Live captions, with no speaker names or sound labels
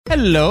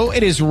Hello,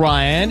 it is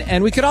Ryan,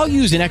 and we could all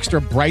use an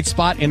extra bright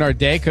spot in our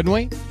day, couldn't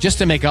we? Just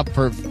to make up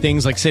for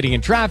things like sitting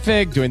in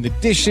traffic, doing the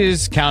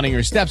dishes, counting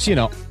your steps, you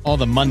know, all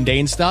the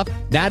mundane stuff.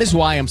 That is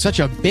why I'm such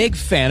a big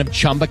fan of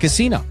Chumba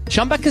Casino.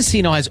 Chumba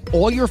Casino has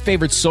all your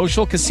favorite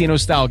social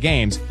casino-style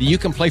games that you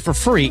can play for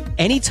free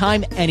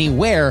anytime,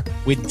 anywhere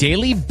with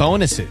daily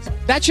bonuses.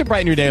 That should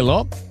brighten your day a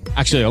little.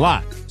 Actually, a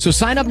lot. So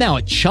sign up now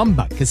at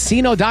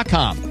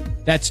ChumbaCasino.com.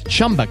 That's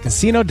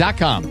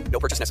ChumbaCasino.com. No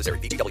purchase necessary.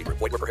 VGW Group.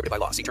 Void where prohibited by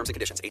law. See terms and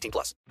conditions.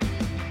 18+.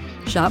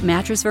 Shop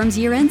Mattress Firm's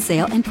year-end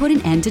sale and put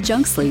an end to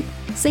junk sleep.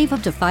 Save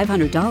up to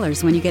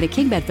 $500 when you get a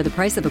king bed for the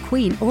price of a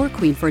queen or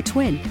queen for a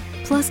twin.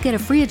 Plus, get a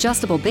free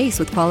adjustable base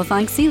with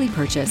qualifying Sealy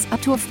purchase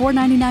up to a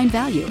 $499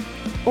 value.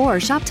 Or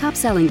shop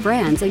top-selling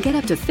brands and get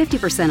up to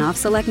 50% off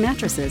select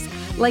mattresses,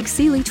 like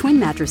Sealy twin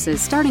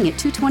mattresses starting at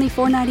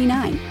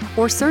 $224.99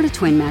 or Serta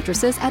twin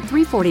mattresses at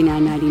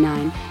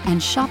 $349.99.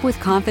 And shop with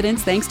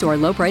confidence thanks to our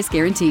low price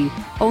guarantee.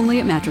 Only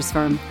at Mattress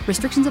Firm.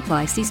 Restrictions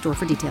apply. See store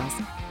for details.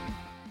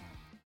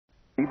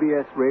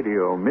 CBS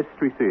Radio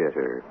Mystery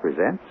Theater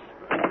presents...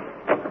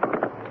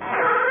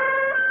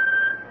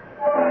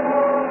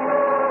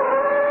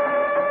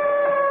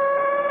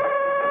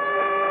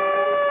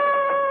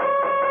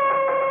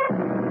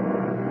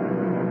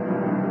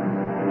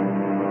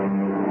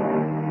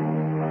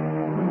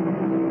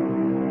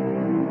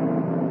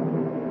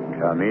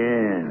 Come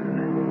in.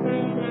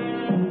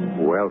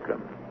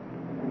 Welcome.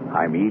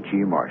 I'm E.G.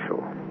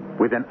 Marshall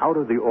with an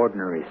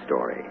out-of-the-ordinary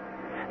story.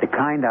 The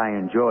kind I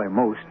enjoy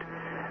most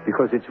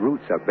because its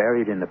roots are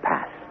buried in the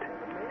past.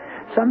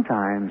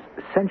 Sometimes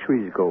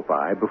centuries go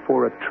by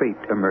before a trait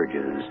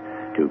emerges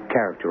to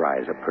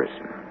characterize a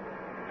person.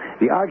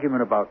 The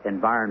argument about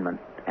environment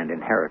and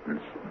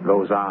inheritance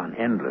goes on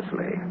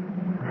endlessly.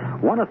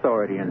 One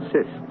authority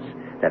insists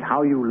that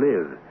how you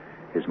live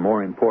is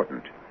more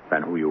important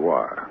than who you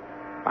are.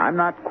 I'm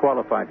not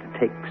qualified to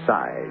take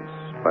sides,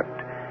 but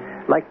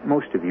like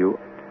most of you,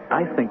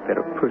 I think that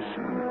a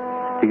person,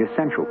 the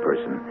essential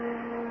person,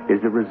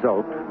 is the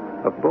result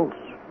of both.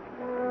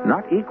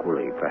 Not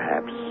equally,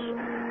 perhaps,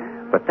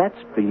 but that's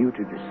for you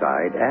to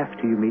decide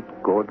after you meet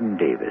Gordon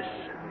Davis,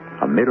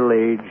 a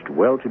middle-aged,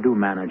 well-to-do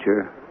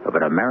manager of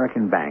an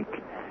American bank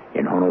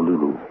in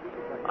Honolulu.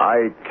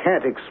 I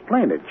can't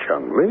explain it,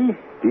 Chung Lee.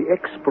 The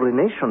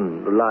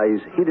explanation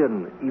lies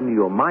hidden in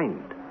your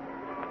mind.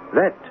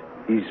 That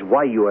is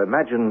why you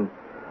imagine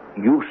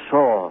you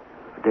saw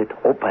that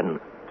open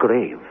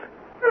grave.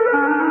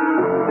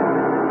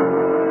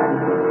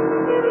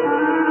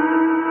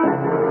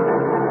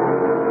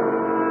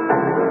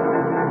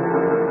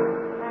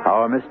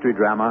 Our mystery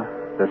drama,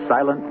 The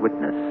Silent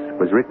Witness,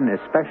 was written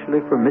especially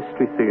for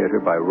Mystery Theater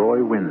by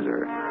Roy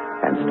Windsor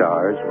and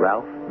stars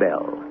Ralph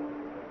Bell.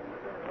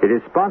 It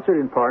is sponsored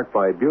in part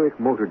by Buick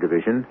Motor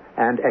Division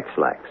and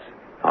X-Lax.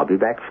 I'll be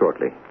back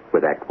shortly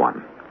with Act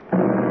One.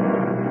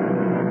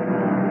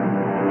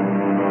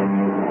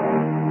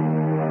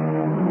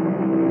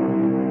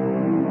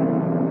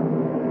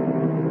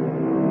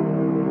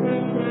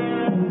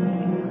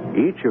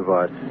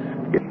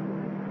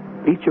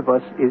 Each of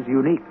us is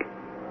unique.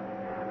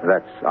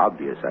 That's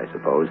obvious, I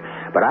suppose,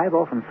 but I've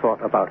often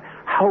thought about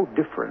how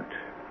different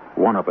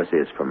one of us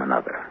is from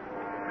another.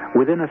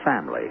 Within a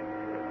family,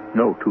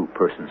 no two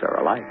persons are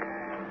alike.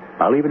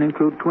 I'll even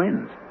include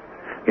twins.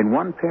 In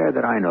one pair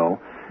that I know,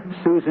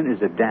 Susan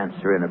is a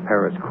dancer in a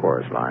Paris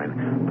chorus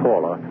line.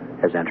 Paula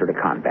has entered a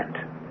convent.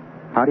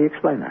 How do you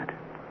explain that?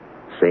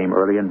 Same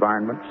early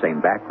environment, same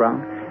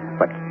background,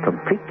 but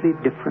completely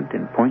different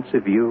in points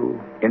of view,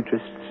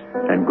 interests,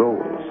 and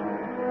goals.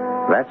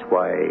 That's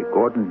why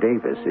Gordon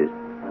Davis is...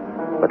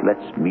 But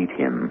let's meet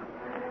him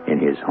in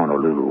his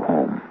Honolulu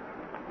home.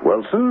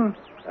 Wilson?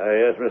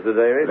 Yes, Mr.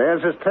 Davis?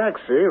 There's his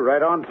taxi,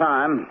 right on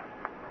time.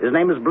 His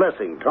name is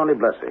Blessing, Tony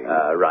Blessing.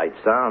 Right,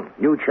 sir.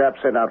 New chap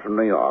sent out from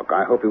New York.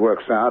 I hope he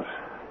works out.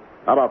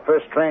 How about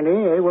first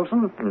trainee, eh,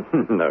 Wilson?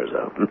 No,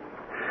 sir.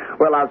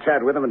 Well, I'll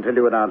chat with him until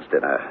you announce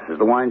dinner. Is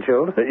the wine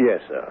chilled?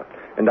 Yes, sir.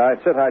 And I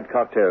set out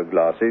cocktail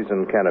glasses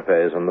and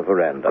canapes on the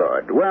veranda.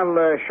 Good. Well,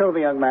 show the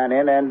young man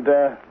in and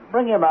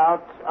bring him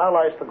out. I'll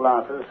ice the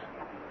glasses.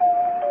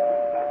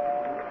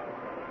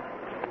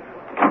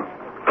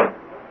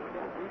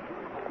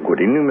 Good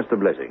evening, Mr.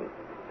 Blessing.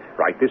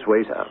 Right this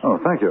way, sir. Oh,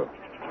 thank you.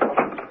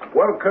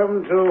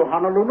 Welcome to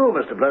Honolulu,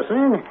 Mr.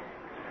 Blessing.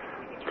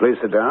 Please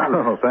sit down.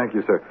 Oh, thank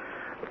you, sir.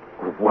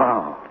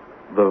 Wow.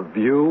 The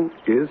view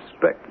is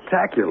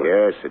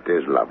spectacular. Yes, it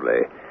is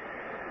lovely.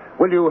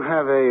 Will you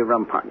have a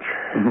rum punch?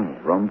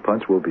 Rum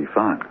punch will be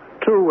fine.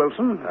 Two,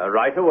 Wilson.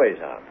 Right away,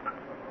 sir.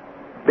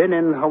 Been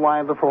in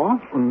Hawaii before?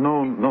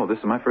 No, this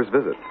is my first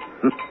visit.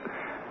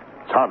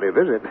 It's hardly a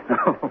visit.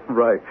 Oh,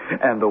 right.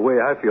 And the way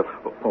I feel...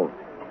 Oh,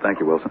 thank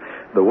you, Wilson.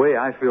 The way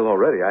I feel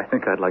already, I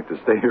think I'd like to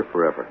stay here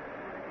forever.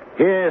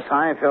 Yes,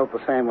 I felt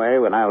the same way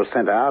when I was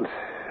sent out,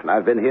 and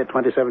I've been here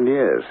 27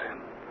 years.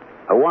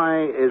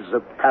 Hawaii is a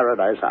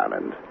paradise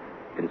island.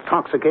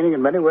 Intoxicating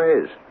in many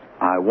ways.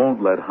 I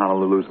won't let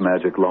Honolulu's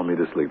magic lull me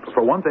to sleep.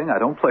 For one thing, I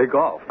don't play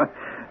golf.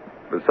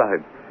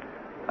 Besides,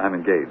 I'm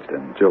engaged,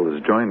 and Jill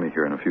has joined me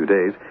here in a few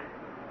days.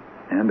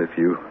 And if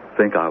you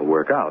think I'll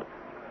work out,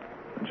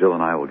 Jill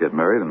and I will get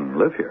married and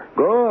live here.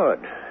 Good.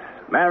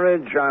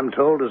 Marriage, I'm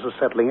told, is a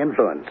settling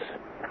influence.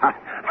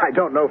 I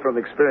don't know from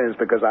experience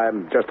because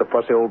I'm just a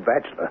fussy old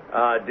bachelor.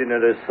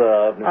 Dinner is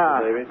served,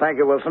 Mr. Davies. Thank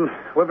you, Wilson.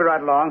 We'll be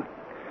right along.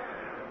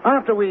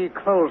 After we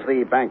close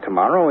the bank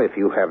tomorrow, if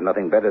you have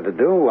nothing better to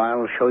do,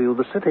 I'll show you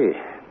the city.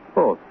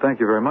 Oh, thank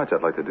you very much.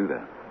 I'd like to do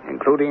that.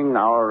 Including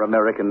our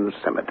American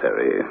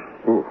cemetery.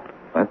 Ooh,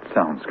 that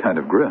sounds kind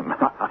of grim.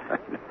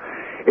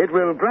 It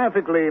will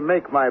graphically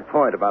make my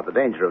point about the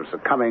danger of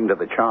succumbing to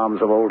the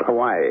charms of old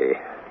Hawaii.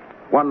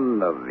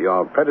 One of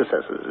your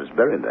predecessors is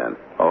buried there.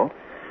 Oh?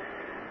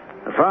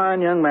 A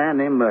fine young man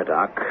named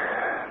Murdoch.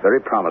 Very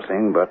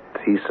promising, but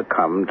he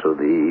succumbed to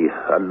the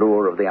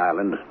allure of the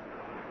island.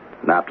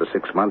 And after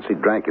 6 months, he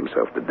drank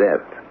himself to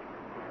death.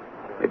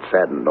 It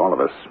saddened all of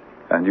us.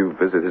 And you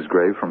visit his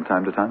grave from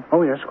time to time?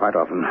 Oh, yes, quite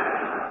often.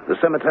 The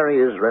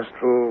cemetery is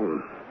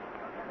restful.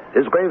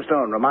 His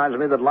gravestone reminds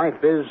me that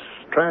life is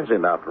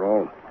transient, after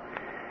all.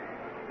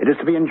 It is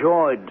to be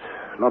enjoyed,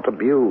 not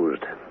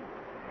abused.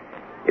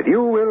 If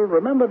you will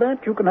remember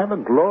that, you can have a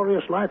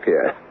glorious life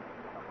here.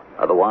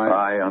 Otherwise...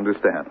 I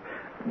understand.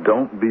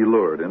 Don't be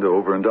lured into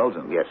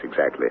overindulgence. Yes,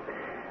 exactly.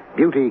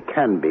 Beauty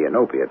can be an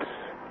opiate.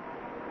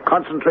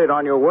 Concentrate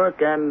on your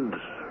work and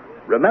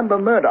remember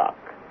Murdoch.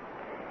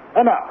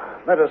 And now,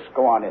 let us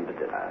go on into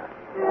dinner.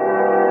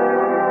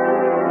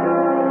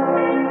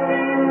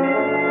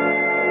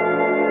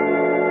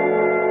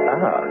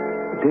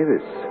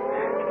 Davis,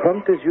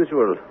 prompt as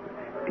usual.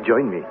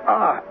 Join me.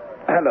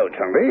 Hello,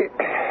 Chumby.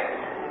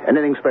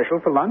 Anything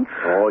special for lunch?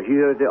 Oh,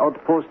 here at the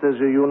outpost, as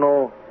you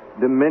know,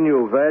 the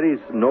menu varies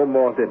no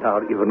more than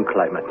our even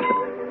climate.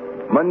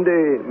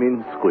 Monday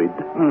means squid.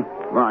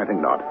 Well, I think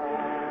not.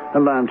 A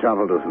lamb chop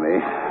will do for me.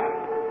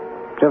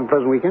 Did you have a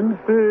pleasant weekend?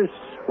 Yes,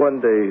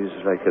 one day is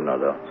like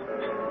another.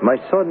 My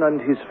son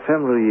and his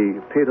family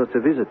paid us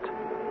a visit.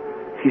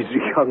 His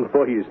young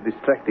boy is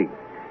distracting.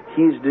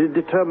 He is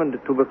determined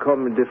to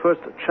become the first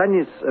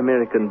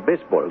Chinese-American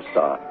baseball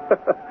star.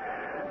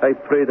 I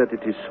pray that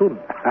it is soon.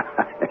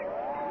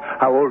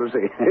 How old is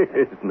he?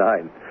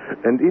 9.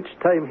 And each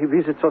time he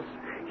visits us,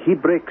 he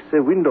breaks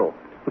a window.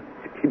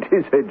 It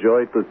is a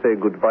joy to say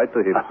goodbye to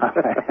him.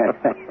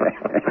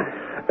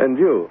 And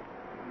you?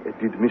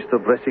 Did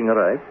Mr. Blessing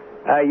arrive?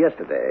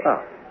 Yesterday.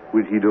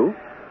 Will he do?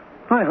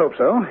 I hope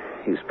so.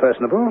 He's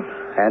personable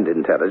and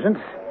intelligent.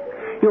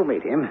 You'll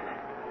meet him.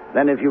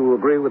 Then if you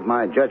agree with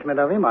my judgment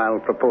of him, I'll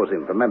propose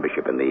him for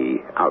membership in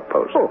the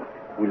outpost. Oh,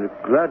 we'll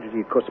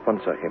gladly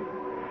co-sponsor him.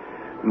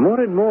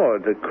 More and more,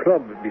 the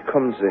club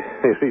becomes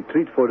a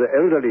retreat for the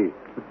elderly.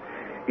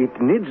 It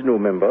needs new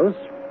members.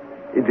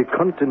 The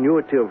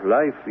continuity of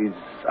life is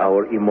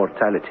our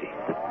immortality.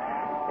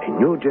 A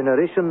new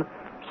generation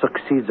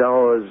succeeds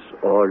ours,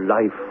 or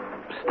life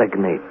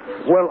stagnates.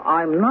 Well,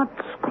 I'm not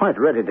quite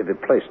ready to be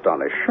placed on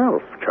a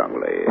shelf,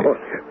 Chumley.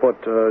 But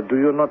do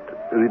you not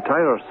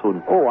retire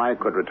soon? Oh, I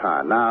could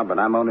retire now, but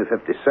I'm only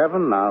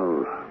 57.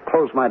 I'll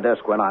close my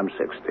desk when I'm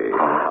 60.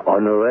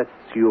 Unless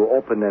you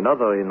open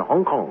another in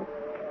Hong Kong.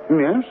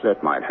 Yes,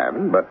 that might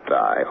happen, but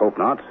I hope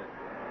not.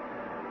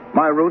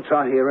 My roots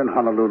are here in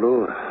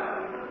Honolulu.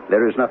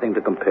 There is nothing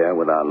to compare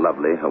with our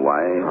lovely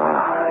Hawaii.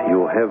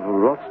 You have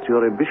lost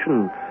your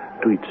ambition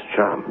to its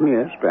charm.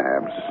 Yes,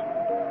 perhaps.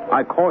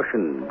 I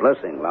cautioned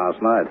Blessing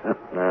last night.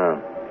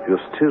 You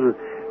still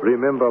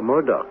remember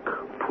Murdoch,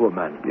 poor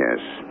man. Yes.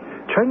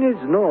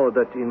 Chinese know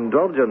that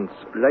indulgence,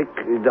 like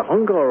the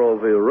hunger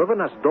of a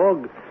ravenous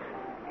dog,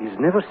 is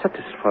never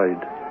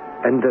satisfied,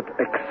 and that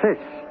excess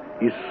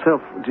is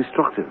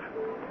self-destructive.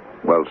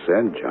 Well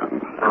said,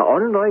 John.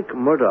 Unlike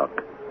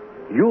Murdoch,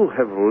 you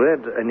have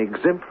led an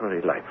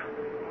exemplary life.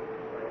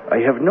 I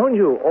have known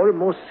you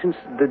almost since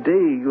the day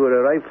you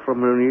arrived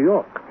from New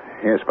York.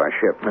 Yes, by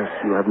ship.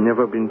 You have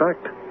never been back.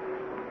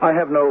 I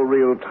have no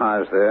real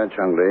ties there,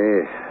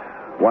 Chumley.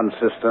 One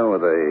sister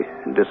with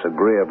a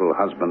disagreeable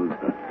husband.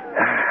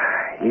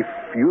 If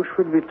you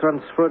should be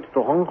transferred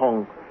to Hong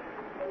Kong,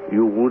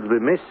 you would be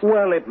missed.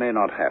 Well, it may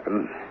not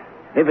happen.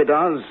 If it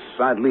does,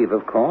 I'd leave,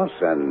 of course.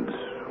 And,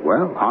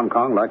 well, Hong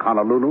Kong, like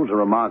Honolulu, is a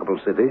remarkable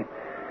city.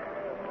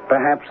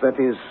 Perhaps that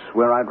is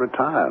where I'd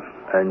retire.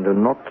 And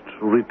not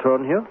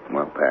return here?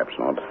 Well, perhaps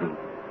not.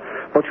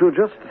 But you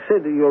just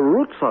said your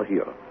roots are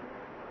here.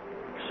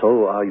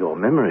 So are your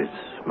memories,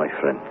 my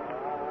friend.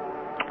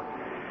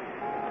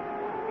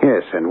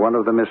 Yes, and one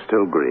of them is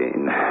still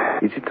green.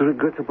 Is it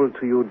regrettable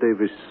to you,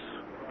 Davis,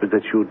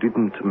 that you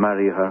didn't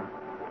marry her?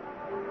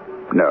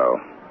 No.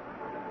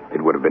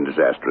 It would have been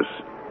disastrous.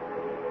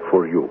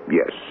 For you?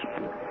 Yes.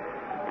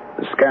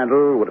 The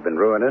scandal would have been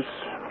ruinous.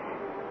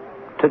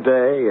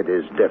 Today, it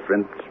is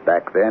different.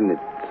 Back then,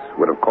 it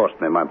would have cost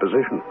me my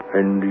position.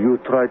 And you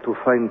try to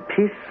find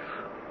peace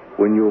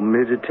when you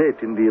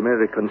meditate in the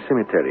American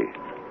cemetery.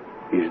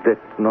 Is that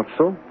not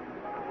so?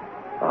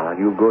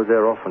 You go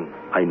there often,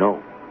 I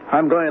know.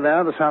 I'm going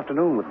there this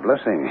afternoon with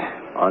Blessing.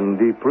 On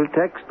the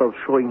pretext of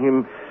showing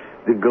him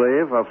the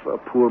grave of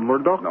poor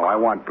Murdoch? No, I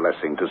want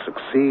Blessing to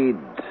succeed.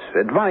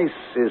 Advice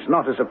is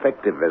not as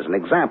effective as an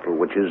example,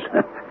 which is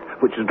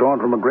which is drawn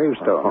from a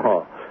gravestone.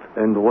 Oh,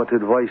 and what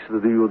advice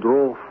do you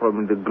draw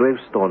from the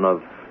gravestone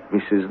of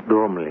Mrs.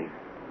 Bromley?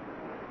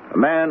 A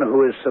man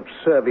who is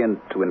subservient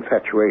to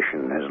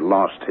infatuation has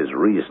lost his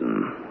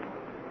reason.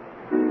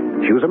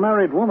 She was a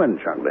married woman,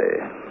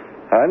 Chungley.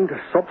 And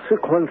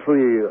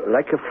subsequently,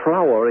 like a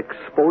flower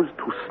exposed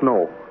to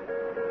snow,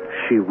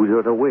 she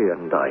withered away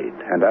and died.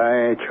 And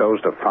I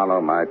chose to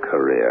follow my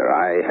career.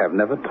 I have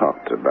never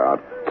talked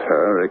about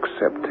her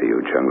except to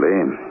you,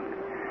 Chungley.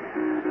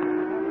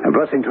 And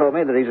Blessing told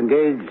me that he's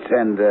engaged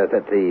and that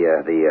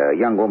the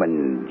young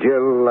woman,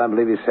 Jill, I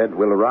believe he said,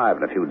 will arrive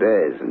in a few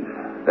days. And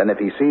then if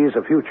he sees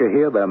a future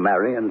here, they'll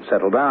marry and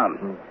settle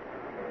down.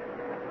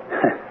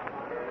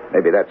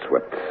 Maybe that's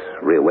what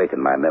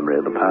reawakened my memory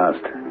of the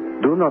past.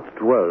 Do not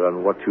dwell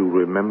on what you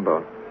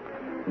remember.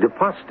 The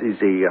past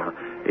is a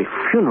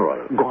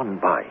funeral gone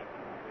by.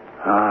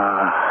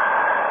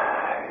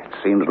 It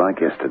seems like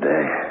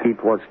yesterday.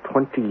 It was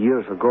 20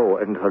 years ago,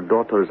 and her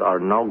daughters are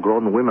now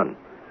grown women.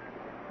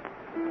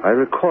 I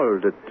recall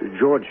that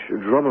George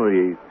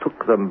Drummery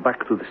took them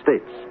back to the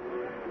States.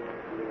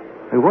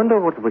 I wonder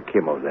what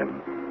became of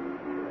them.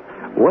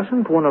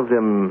 Wasn't one of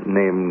them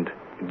named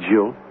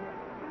Jill?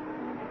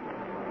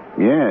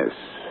 Yes,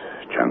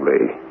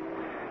 Chungley.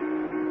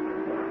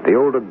 The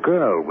older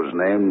girl was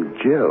named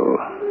Jill.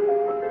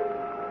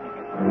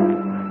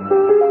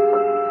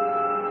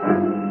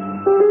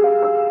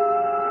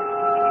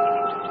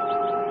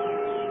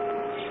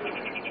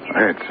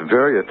 It's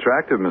very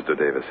attractive, Mr.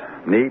 Davis.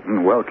 Neat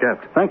and well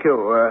kept. Thank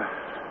you.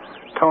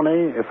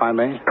 Tony, if I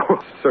may. Oh,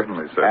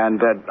 certainly, sir. And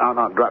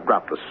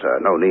drop the sir.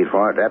 No need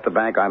for it. At the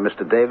bank, I'm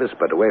Mr. Davis,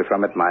 but away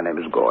from it, my name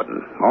is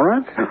Gordon. All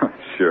right?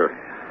 Sure.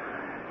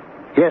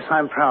 Yes,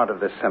 I'm proud of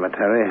this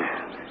cemetery.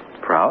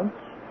 Proud?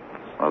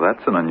 Well,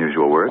 that's an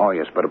unusual word. Oh,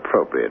 yes, but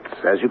appropriate.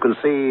 As you can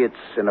see,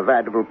 it's in a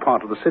valuable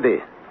part of the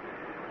city.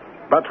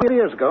 About 2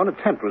 years ago, an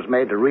attempt was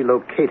made to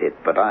relocate it,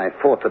 but I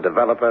fought the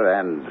developer,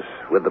 and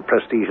with the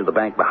prestige of the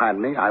bank behind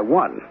me, I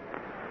won.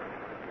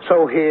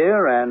 So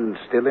here, and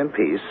still in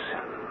peace,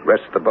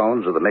 rest the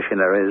bones of the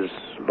missionaries,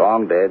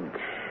 long dead,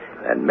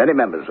 and many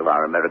members of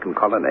our American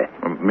colony.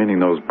 Meaning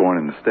those born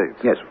in the States?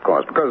 Yes, of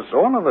course, because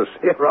all of us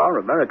here are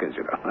Americans,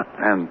 you know.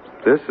 And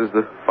this is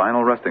the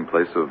final resting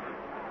place of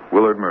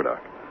Willard Murdoch?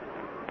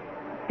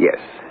 Yes.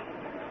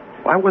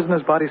 Why wasn't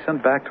his body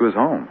sent back to his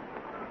home?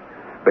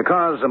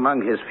 Because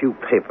among his few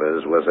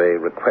papers was a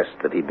request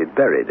that he be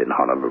buried in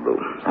Honolulu.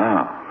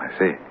 Ah, I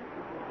see.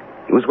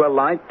 He was well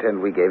liked,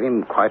 and we gave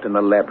him quite an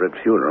elaborate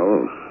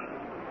funeral.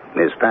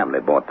 His family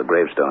bought the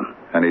gravestone.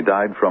 And he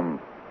died from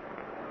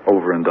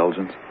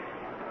overindulgence?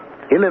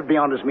 He lived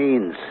beyond his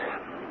means.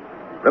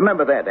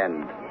 Remember that,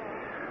 and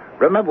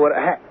remember what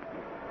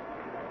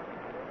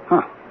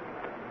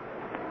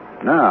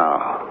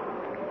Now,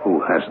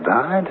 who has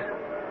died?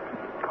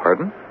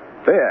 Pardon?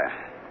 There.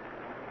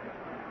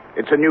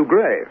 It's a new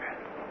grave.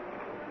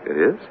 It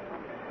is?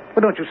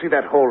 Well, don't you see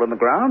that hole in the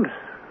ground?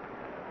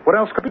 What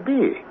else could it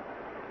be?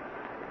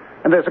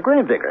 And there's a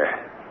gravedigger.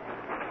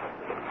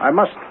 I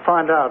must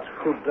find out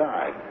who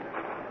died.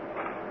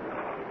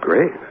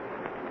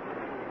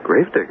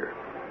 Gravedigger?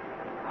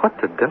 What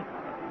the devil?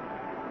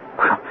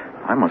 Well,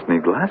 I must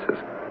need glasses.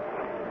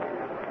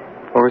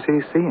 Or is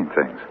he seeing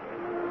things?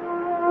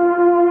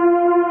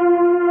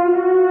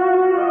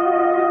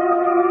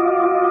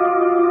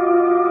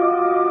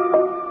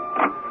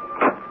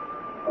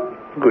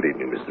 Good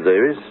evening, Mr.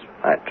 Davis.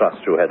 I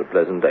trust you had a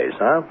pleasant day,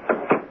 sir.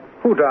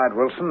 Who died,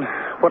 Wilson?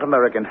 What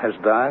American has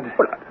died?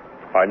 Well,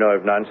 I know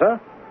of none, sir.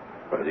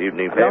 Well, the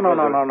evening papers...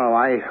 No.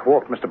 I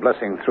walked Mr.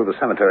 Blessing through the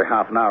cemetery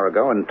half an hour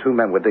ago, and 2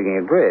 men were digging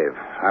a grave.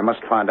 I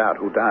must find out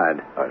who died.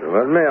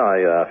 Well, may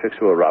I fix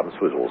you a rub and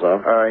swizzle,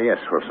 sir? Yes,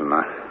 Wilson.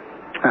 I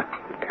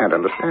can't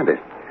understand it.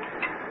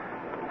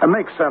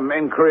 Make some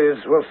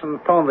inquiries, Wilson.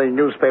 Phone the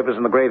newspapers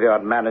and the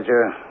graveyard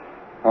manager,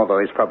 although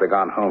he's probably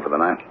gone home for the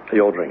night.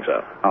 Your drink,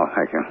 sir. Oh,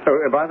 thank you.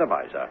 Oh, by the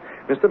by, sir,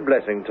 Mr.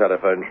 Blessing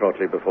telephoned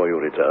shortly before you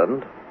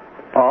returned.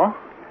 Oh?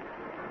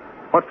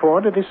 What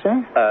for, did he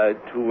say?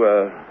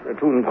 To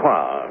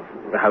inquire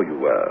how you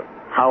were.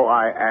 How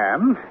I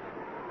am?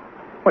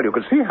 Well, you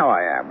can see how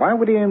I am. Why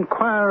would he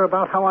inquire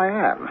about how I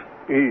am?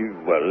 He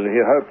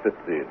hoped that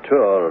the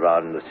tour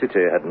around the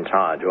city hadn't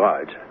tired you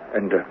out,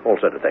 and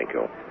also to thank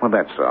you. Well,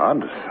 that's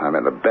odd. I'm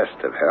in the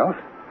best of health.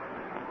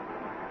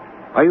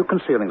 Are you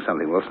concealing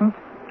something, Wilson?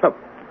 Oh,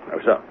 no,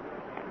 sir.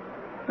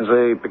 There's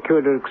a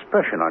peculiar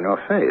expression on your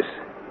face.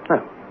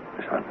 Oh,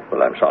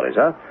 well, I'm sorry,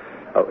 sir.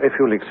 Oh, if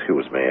you'll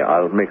excuse me,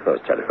 I'll make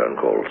those telephone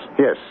calls.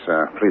 Yes,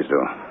 please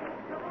do.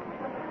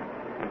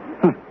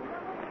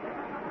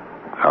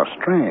 How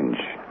strange.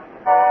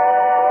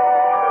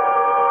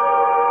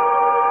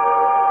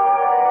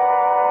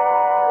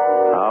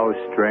 How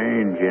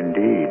strange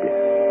indeed.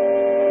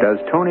 Does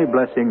Tony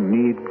Blessing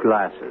need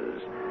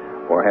glasses,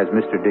 or has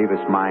Mr.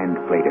 Davis' mind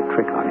played a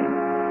trick on him?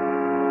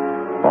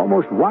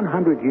 Almost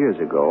 100 years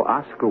ago,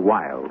 Oscar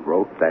Wilde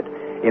wrote that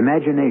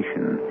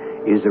imagination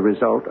is the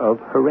result of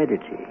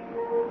heredity.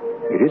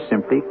 It is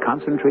simply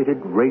concentrated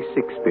race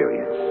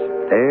experience.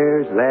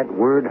 There's that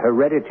word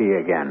heredity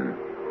again.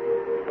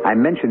 I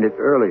mentioned it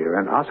earlier,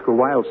 and Oscar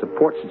Wilde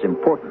supports its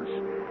importance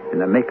in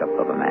the makeup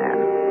of a man.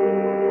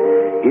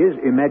 Is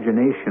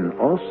imagination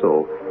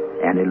also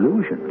an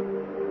illusion?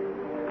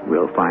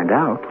 We'll find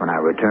out when I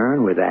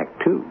return with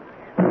Act Two.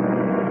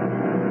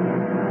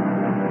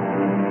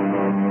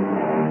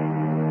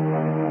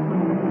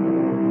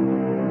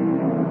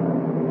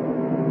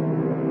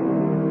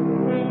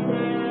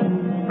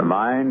 The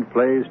mind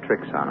plays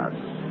tricks on us.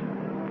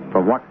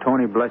 From what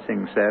Tony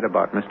Blessing said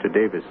about Mr.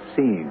 Davis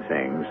seeing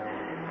things,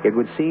 it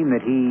would seem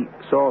that he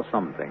saw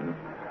something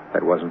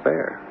that wasn't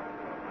there.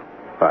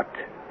 But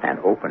an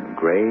open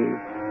grave?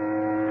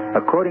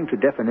 According to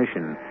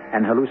definition,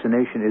 an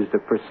hallucination is the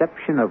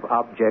perception of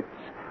objects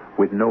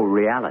with no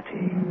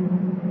reality.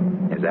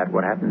 Is that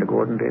what happened to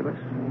Gordon Davis?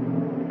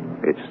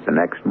 It's the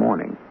next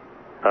morning.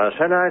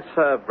 Shall I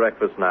serve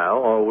breakfast now,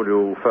 or will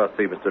you first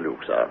see Mr. Luke,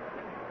 sir?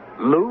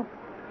 Luke?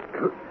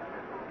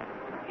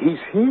 He's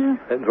here?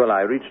 Well,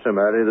 I reached him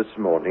early this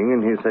morning,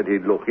 and he said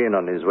he'd look in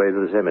on his way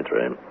to the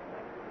cemetery.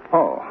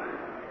 Oh,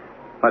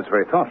 that's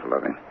very thoughtful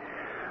of him.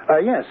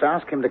 Yes,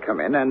 ask him to come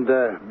in and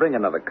bring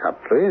another cup,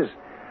 please.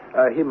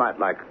 He might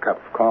like a cup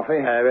of coffee.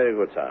 Very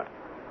good, sir.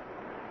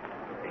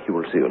 He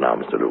will see you now,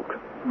 Mr. Luke.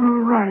 All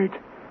right.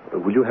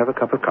 Will you have a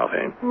cup of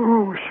coffee?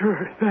 Oh,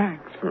 sure,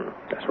 thanks.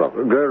 That's well.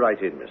 Go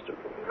right in, Mr.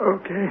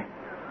 Luke. Okay.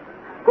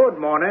 Good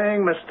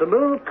morning, Mr.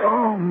 Luke.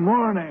 Oh,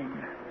 morning.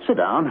 Sit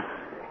down.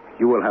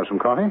 You will have some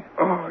coffee?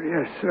 Oh,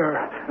 yes,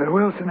 sir.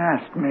 Wilson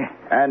asked me.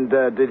 And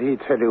did he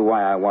tell you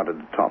why I wanted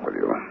to talk with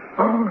you?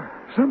 Oh,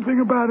 something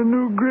about a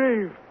new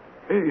grave.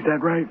 Is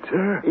that right,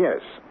 sir?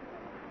 Yes.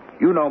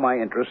 You know my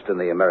interest in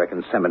the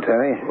American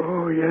cemetery.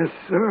 Oh, yes,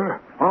 sir.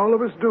 All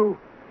of us do.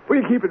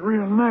 We keep it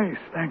real nice,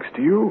 thanks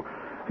to you.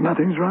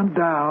 Nothing's run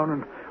down,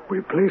 and we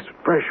place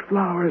fresh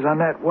flowers on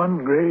that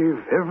one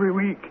grave every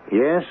week.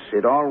 Yes,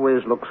 it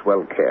always looks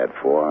well cared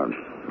for.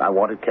 I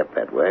want it kept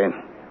that way.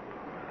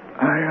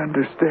 I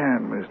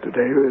understand, Mr.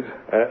 Davis.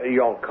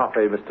 Your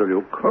coffee, Mr.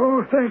 Luke.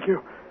 Oh, thank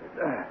you.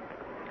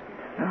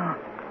 Now,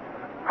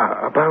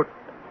 about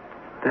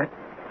that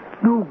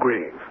new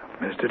grave,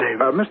 Mr.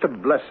 Davis.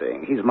 Mr.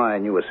 Blessing, he's my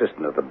new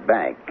assistant at the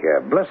bank.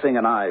 Blessing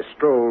and I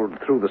strolled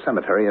through the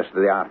cemetery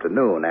yesterday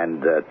afternoon,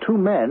 and two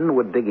men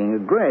were digging a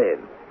grave.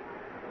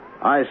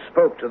 I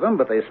spoke to them,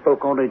 but they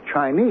spoke only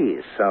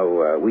Chinese,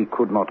 so we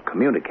could not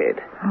communicate.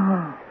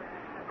 Oh.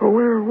 Well,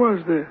 where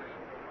was this?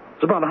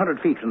 It's about 100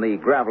 feet from the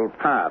gravel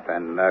path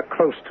and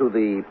close to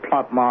the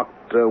plot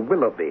marked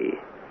Willoughby.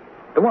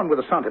 The one with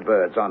the Santa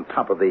birds on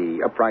top of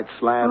the upright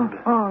slab.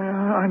 Oh,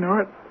 yeah, I know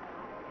it.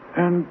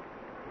 And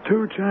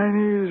two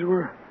Chinese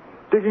were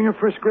digging a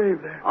fresh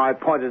grave there. I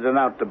pointed it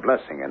out to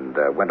Blessing and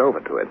went over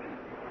to it.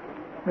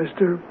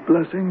 Mr.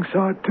 Blessing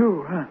saw it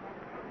too, huh?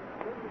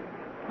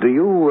 Do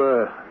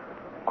you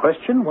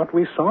question what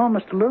we saw,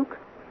 Mr. Luke?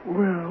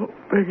 Well,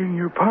 begging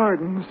your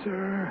pardon,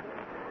 sir.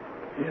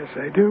 Yes,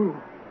 I do.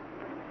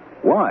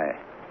 Why?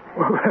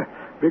 Well,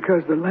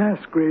 because the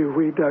last grave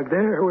we dug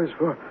there was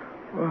for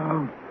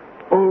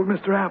old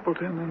Mr.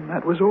 Appleton, and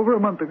that was over a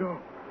month ago.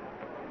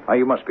 Oh,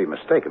 you must be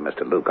mistaken,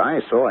 Mr. Luke. I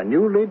saw a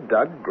newly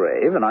dug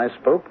grave, and I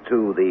spoke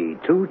to the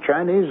two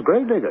Chinese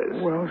grave diggers.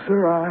 Well,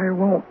 sir, I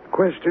won't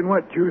question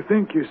what you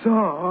think you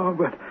saw,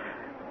 but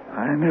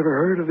I never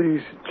heard of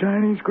these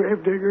Chinese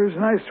grave diggers,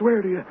 and I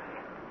swear to you,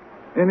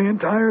 in the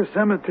entire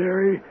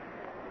cemetery,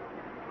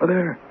 well,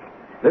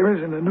 there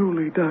isn't a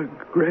newly dug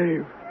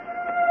grave.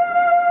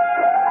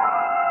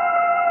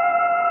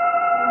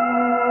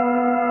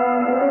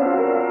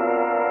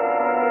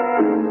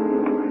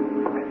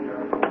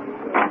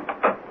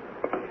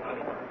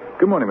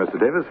 Good morning, Mr.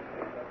 Davis.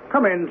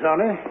 Come in,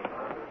 Tony.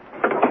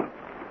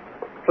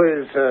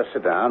 Please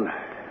sit down.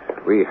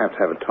 We have to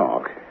have a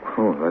talk.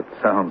 Oh, that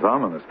sounds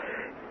ominous.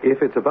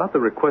 If it's about the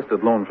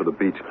requested loan for the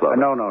beach club...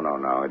 No.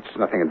 It's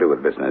nothing to do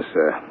with business.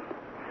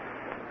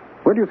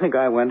 Where do you think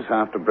I went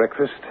after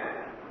breakfast?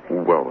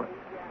 Well,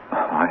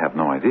 I have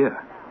no idea.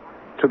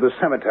 To the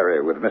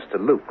cemetery with Mr.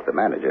 Luke, the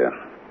manager.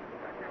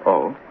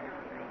 Oh?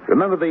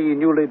 Remember the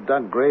newly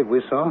dug grave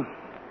we saw?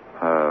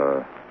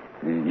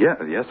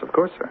 Yes, of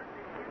course, sir.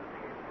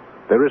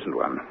 There isn't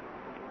one.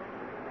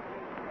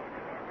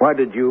 Why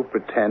did you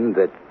pretend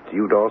that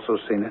you'd also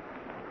seen it?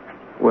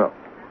 Well,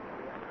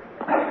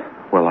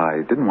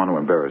 I didn't want to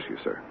embarrass you,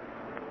 sir.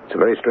 It's a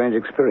very strange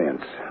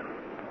experience.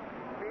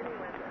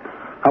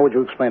 How would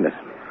you explain it?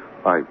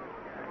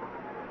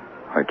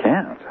 I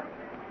can't.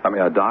 I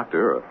mean, a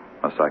doctor,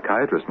 a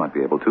psychiatrist might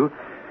be able to.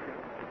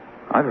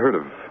 I've heard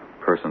of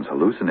persons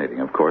hallucinating,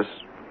 of course.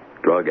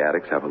 Drug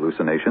addicts have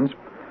hallucinations.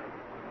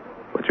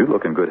 But you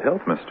look in good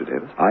health, Mr.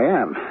 Davis. I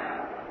am.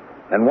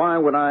 And why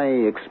would I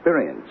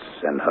experience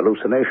an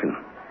hallucination?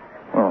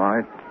 Well,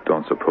 I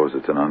don't suppose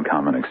it's an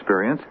uncommon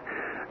experience.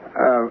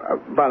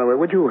 By the way,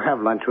 would you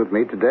have lunch with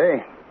me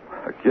today?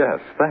 Yes,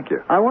 thank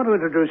you. I want to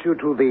introduce you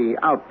to the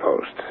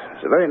Outpost.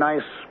 It's a very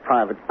nice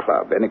private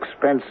club.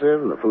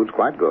 Inexpensive, and the food's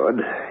quite good.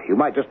 You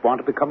might just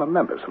want to become a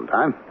member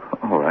sometime.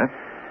 All right.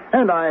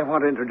 And I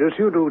want to introduce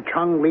you to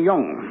Chung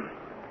Leung.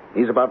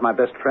 He's about my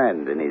best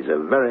friend, and he's a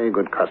very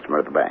good customer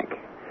at the bank.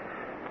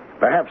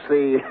 Perhaps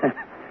the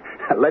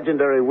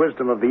legendary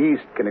wisdom of the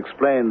East can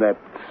explain that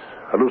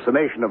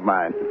hallucination of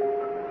mine.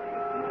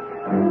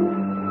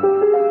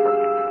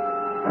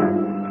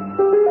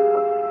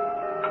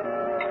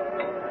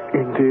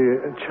 And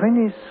the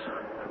Chinese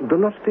do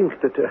not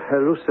think that a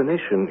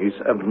hallucination is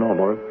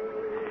abnormal.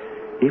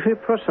 If a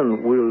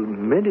person will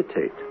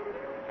meditate,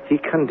 he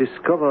can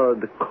discover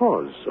the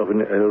cause of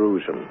an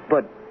illusion.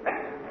 But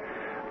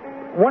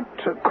what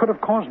could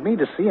have caused me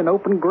to see an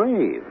open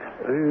grave?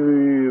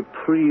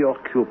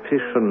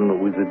 Preoccupation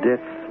with the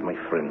death, my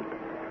friend.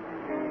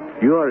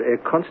 You are a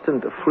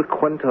constant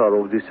frequenter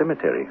of the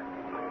cemetery.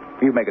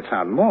 You make it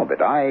sound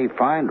morbid. I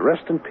find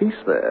rest and peace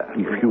there.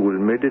 If you will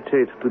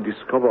meditate to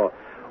discover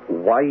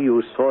why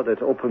you saw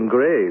that open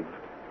grave,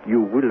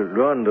 you will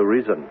learn the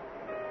reason.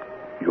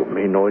 You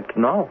may know it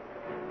now.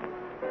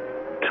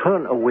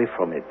 Turn away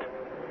from it.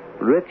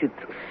 Let it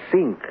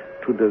sink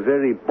to the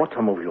very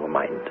bottom of your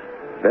mind.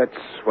 That's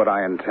what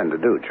I intend to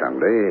do, Chung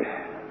Li.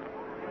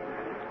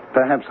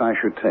 Perhaps I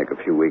should take a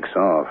few weeks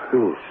off.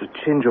 Oh, a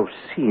change of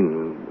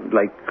scene,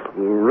 like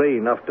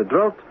rain after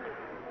drought,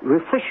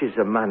 refreshes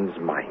a man's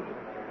mind.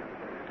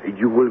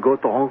 You will go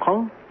to Hong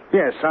Kong?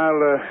 Yes,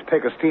 I'll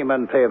take a steamer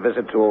and pay a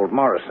visit to old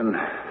Morrison.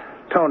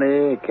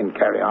 Tony can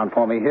carry on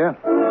for me here.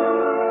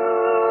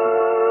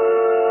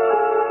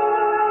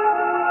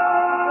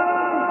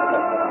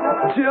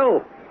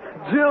 Jill!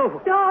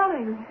 Jill!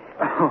 Darling.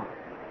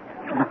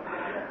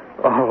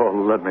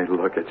 Oh, let me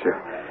look at you.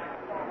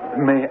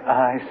 May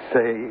I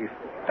say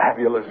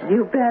fabulous?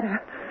 You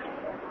better.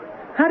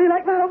 How do you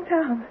like my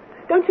hometown?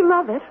 Don't you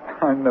love it?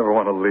 I never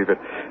want to leave it.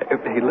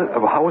 Hey,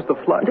 how was the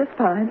flight? Just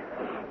fine.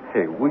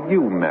 Hey, will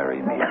you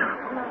marry me?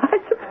 I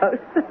suppose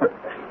so.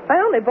 I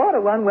only bought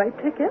a one-way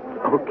ticket.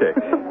 Okay.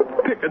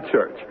 Pick a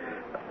church.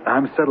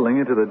 I'm settling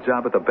into the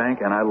job at the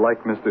bank, and I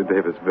like Mr.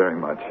 Davis very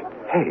much.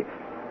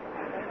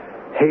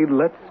 Hey,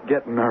 let's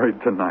get married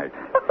tonight.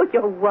 Oh,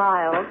 you're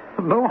wild.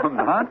 No, I'm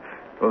not.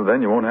 Well,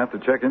 then you won't have to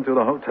check into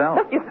the hotel.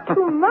 Oh, you're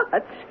too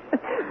much.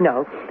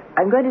 No,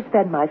 I'm going to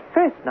spend my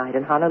first night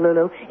in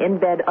Honolulu in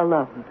bed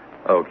alone.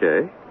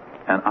 Okay.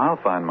 And I'll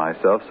find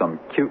myself some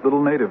cute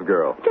little native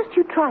girl. Just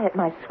you try it,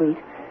 my sweet.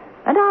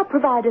 And I'll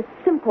provide a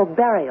simple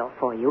burial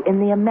for you in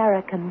the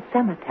American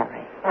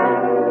cemetery.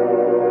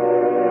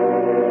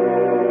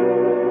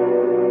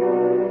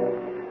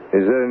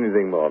 Is there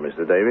anything more,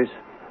 Mr. Davis?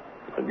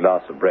 A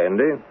glass of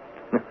brandy?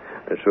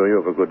 Assure you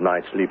of a good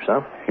night's sleep,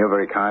 sir. You're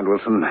very kind,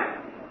 Wilson.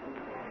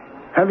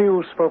 Have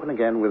you spoken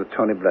again with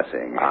Tony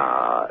Blessing?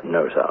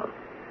 No, sir.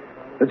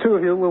 The two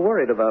of you were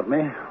worried about me,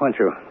 weren't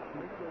you?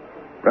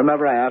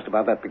 Remember I asked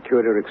about that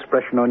peculiar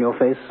expression on your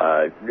face?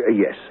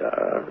 Yes,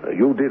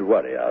 you did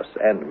worry us,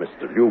 and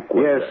Mr. Luke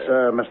was... Yes,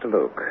 Mr.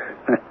 Luke.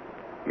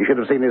 You should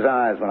have seen his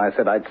eyes when I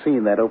said I'd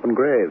seen that open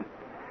grave.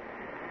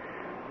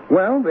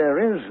 Well,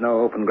 there is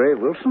no open grave,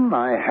 Wilson.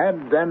 I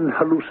had an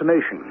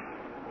hallucination.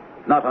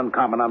 Not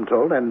uncommon, I'm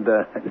told, and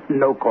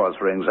no cause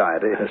for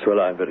anxiety. Yes,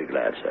 well, I'm very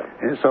glad, sir.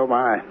 Yes, so am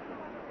I.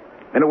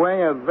 In a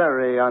way, a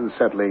very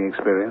unsettling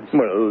experience.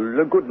 Well,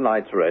 a good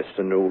night's rest,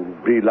 and you'll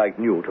be like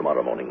new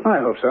tomorrow morning. I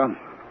hope so.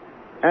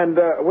 And,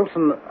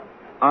 Wilson,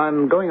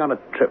 I'm going on a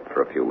trip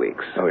for a few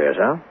weeks. Oh, yes,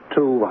 sir?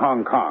 To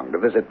Hong Kong to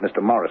visit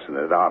Mr. Morrison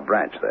at our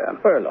branch there.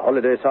 Well, the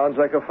holiday sounds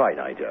like a fine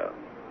idea.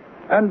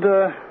 And,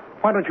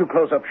 why don't you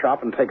close up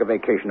shop and take a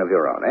vacation of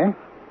your own, eh?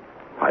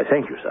 I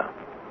thank you, sir.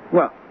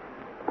 Well,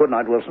 good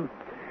night, Wilson.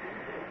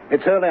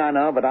 It's early, I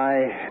know, but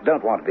I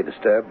don't want to be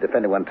disturbed. If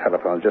anyone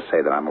telephones, just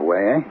say that I'm away,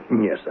 eh?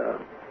 Yes, sir.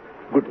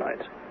 Good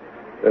night.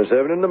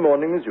 7 in the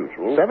morning as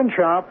usual. 7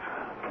 sharp.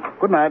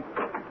 Good night.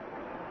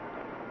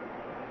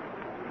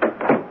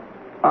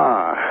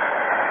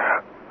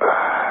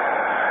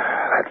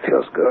 That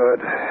feels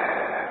good.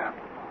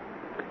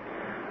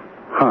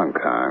 Hong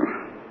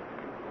Kong.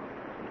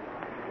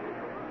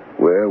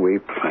 Where we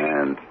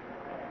planned.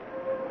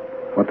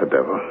 What the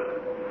devil?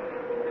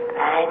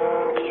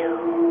 Thank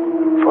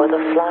you for the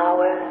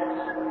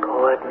flowers,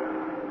 Gordon.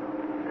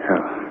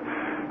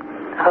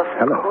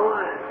 Hello. Of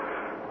course.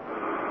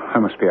 I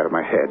must be out of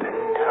my head.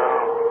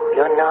 No,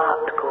 you're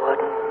not,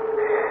 Gordon.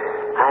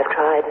 I've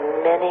tried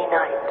many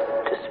nights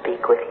to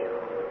speak with you.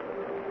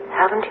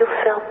 Haven't you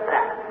felt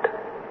that?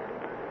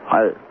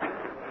 I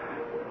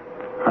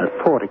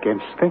fought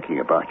against thinking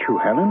about you,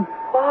 Helen.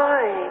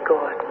 Why,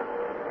 Gordon?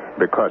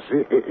 Because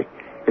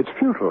it's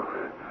futile.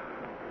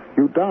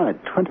 You died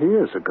 20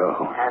 years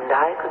ago. And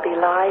I could be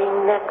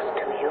lying next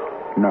to you.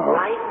 No.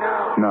 Right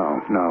now.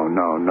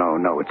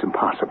 No. It's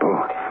impossible.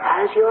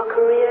 Has your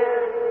career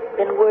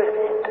been worth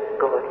it,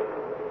 Gordon?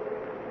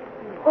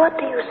 What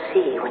do you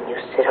see when you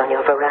sit on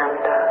your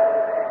veranda,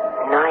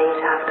 night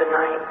after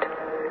night,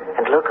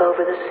 and look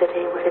over the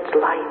city with its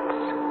lights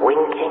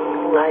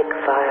winking like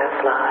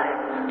fireflies?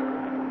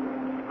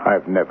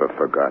 I've never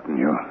forgotten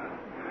you.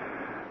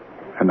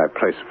 And I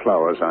place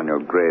flowers on your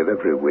grave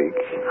every week.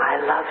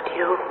 I loved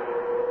you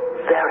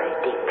very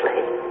deeply.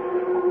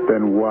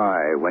 Then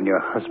why, when your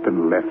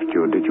husband left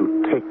you, did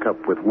you take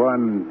up with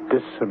one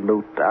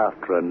dissolute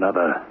after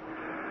another?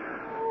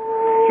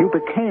 You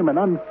became an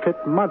unfit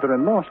mother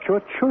and lost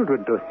your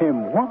children to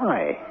him.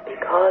 Why?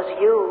 Because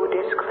you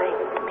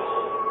disclaimed me.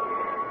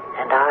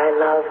 And I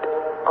loved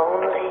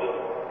only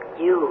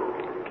you.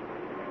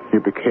 You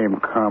became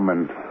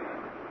common,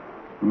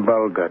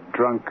 vulgar,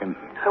 drunken.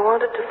 I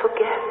wanted to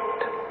forget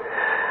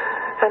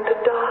and to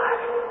die.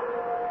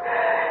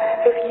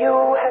 If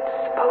you had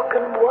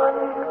spoken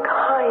one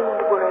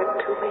kind word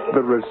to me.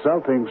 The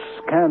resulting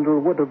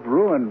scandal would have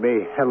ruined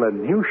me,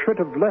 Helen. You should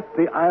have left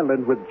the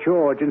island with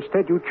George.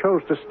 Instead, you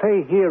chose to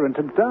stay here and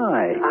to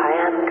die. I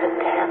am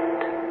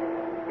content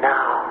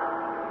now.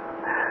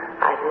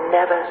 I've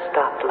never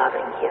stopped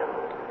loving you.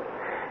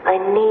 I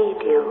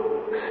need you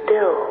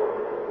still.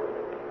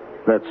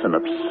 That's an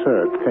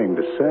absurd thing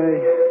to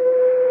say.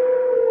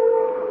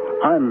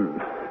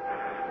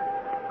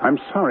 I'm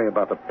sorry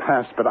about the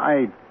past, but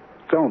I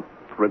don't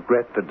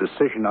regret the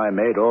decision I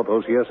made all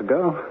those years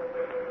ago.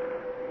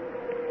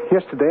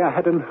 Yesterday I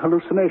had an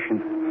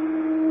hallucination.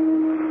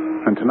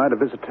 And tonight a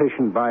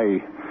visitation by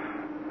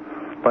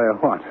a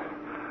what?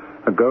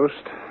 A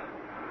ghost?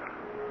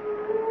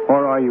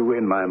 Or are you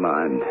in my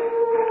mind?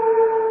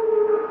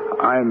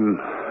 I'm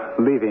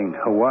leaving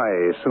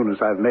Hawaii as soon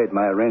as I've made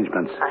my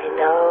arrangements. I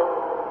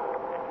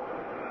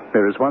know.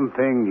 There is one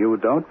thing you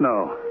don't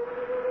know.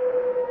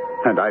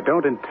 And I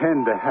don't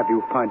intend to have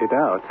you find it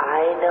out.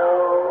 I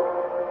know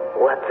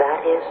what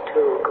that is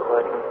too,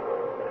 Gordon.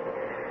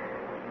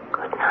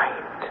 Good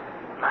night,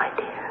 my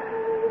dear.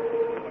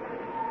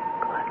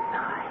 Good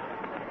night.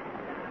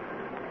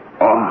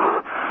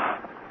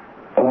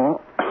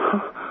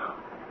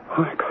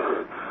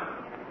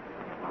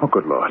 Oh,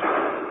 good Lord.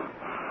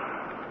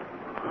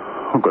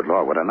 Oh, good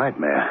Lord, what a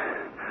nightmare.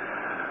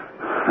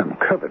 I'm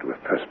covered with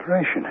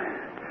perspiration.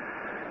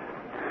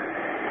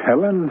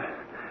 Helen,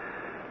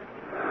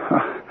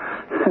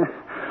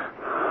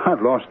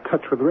 I've lost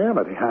touch with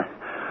reality.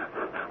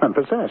 I'm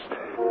possessed.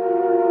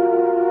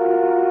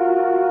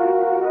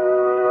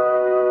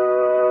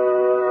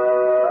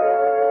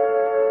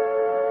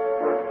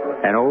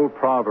 An old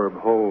proverb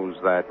holds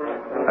that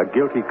a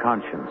guilty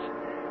conscience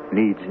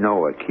needs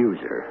no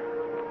accuser.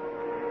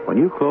 When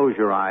you close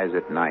your eyes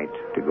at night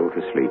to go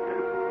to sleep,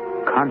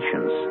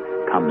 conscience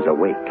comes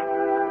awake.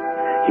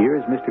 Here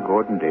is Mr.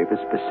 Gordon Davis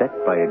beset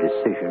by a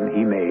decision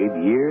he made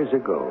years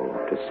ago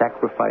to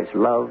sacrifice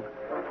love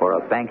for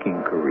a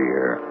banking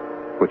career,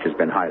 which has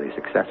been highly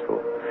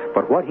successful.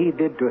 But what he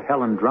did to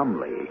Helen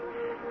Drumley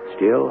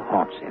still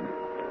haunts him.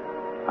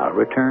 I'll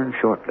return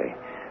shortly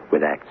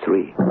with Act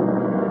 3.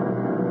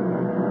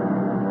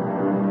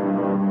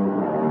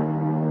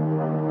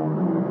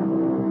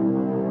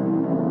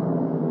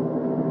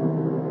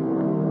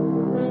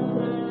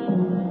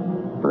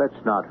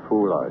 Let's not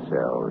fool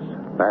ourselves.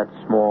 That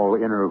small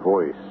inner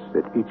voice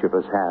that each of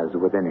us has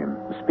within him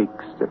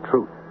speaks the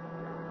truth.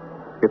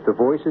 If the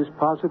voice is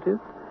positive,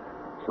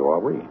 so are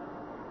we.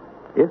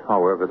 If,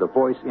 however, the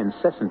voice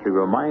incessantly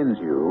reminds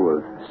you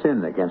of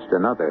sin against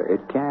another,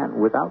 it can,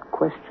 without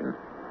question,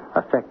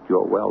 affect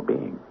your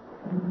well-being.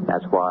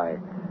 That's why,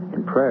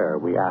 in prayer,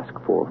 we ask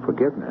for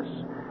forgiveness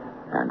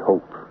and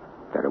hope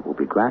that it will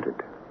be granted.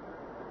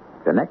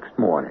 The next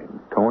morning,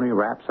 Tony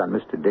raps on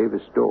Mr.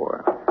 Davis'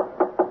 door.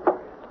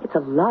 It's a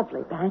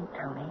lovely bank,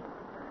 Tony.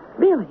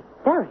 Really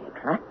very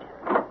attractive.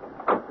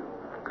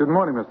 Good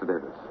morning, Mr.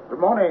 Davis. Good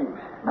morning.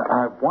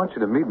 I want you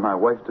to meet my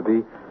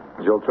wife-to-be,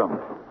 Jill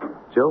Trumley.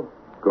 Jill,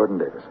 Gordon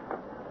Davis.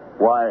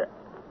 Why,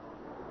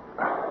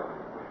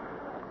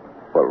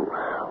 well,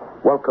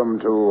 welcome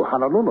to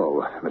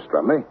Honolulu, Miss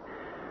Drumley.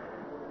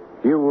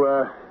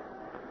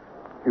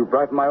 You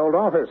brighten my old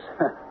office.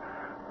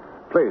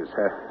 Please,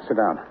 sit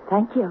down.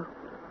 Thank you.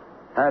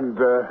 And,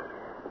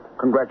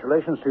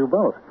 congratulations to you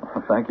both.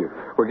 Thank you.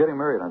 We're getting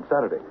married on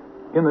Saturday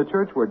in the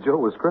church where Jill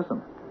was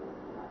christened.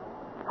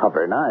 How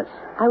very nice.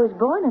 I was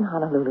born in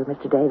Honolulu,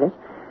 Mr. Davis.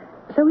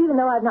 So even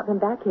though I've not been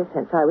back here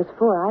since I was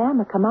 4, I am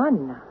a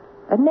Kamani now.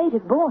 A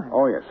native born.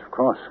 Oh, yes, of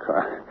course.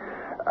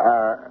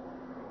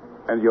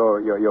 And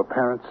your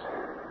parents?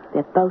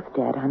 They're both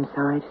dead, I'm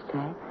sorry to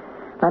say.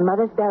 My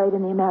mother's buried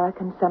in the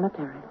American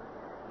cemetery.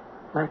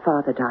 My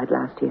father died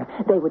last year.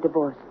 They were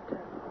divorced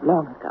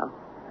long ago.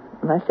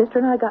 My sister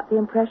and I got the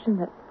impression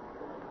that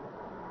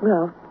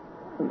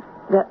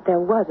there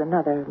was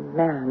another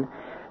man.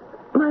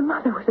 My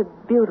mother was a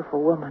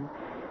beautiful woman.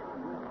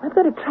 I've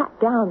got to track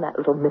down that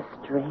little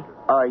mystery.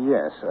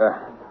 Yes.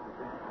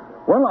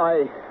 Well,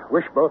 I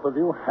wish both of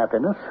you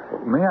happiness.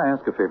 May I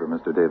ask a favor,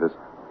 Mr. Davis?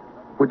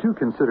 Would you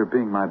consider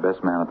being my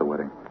best man at the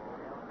wedding?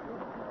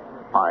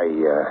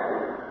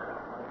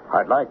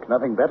 I'd like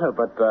nothing better,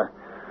 but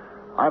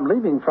I'm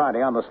leaving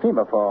Friday on the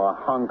steamer for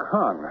Hong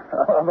Kong.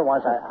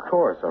 Otherwise, Of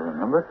course, I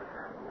remember.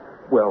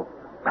 Well,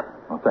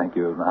 thank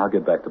you. I'll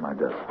get back to my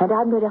desk. And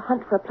I'm going to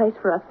hunt for a place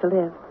for us to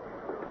live.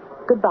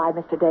 Goodbye,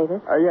 Mr.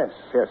 Davis. Yes.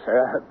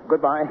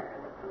 Goodbye.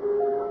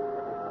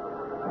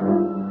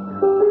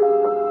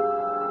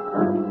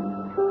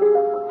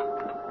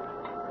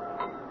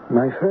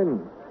 My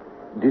friend,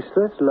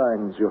 distress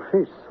lines your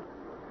face.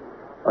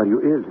 Are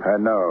you ill?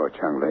 No,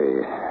 Chung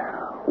Lee.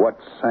 What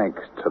sank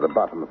to the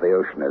bottom of the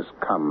ocean has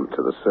come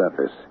to the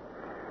surface.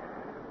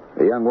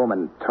 The young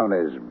woman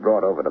Tony's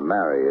brought over to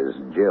marry is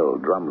Jill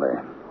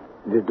Drumley.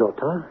 The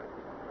daughter?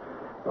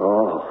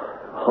 Oh,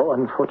 how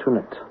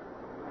unfortunate.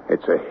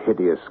 It's a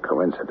hideous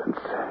coincidence.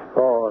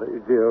 Oh,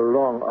 the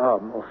long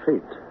arm of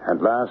fate. And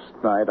last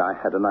night I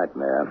had a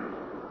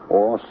nightmare.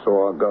 Or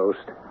saw a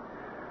ghost.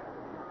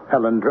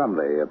 Helen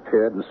Drumley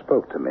appeared and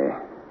spoke to me.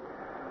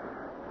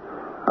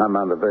 I'm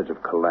on the verge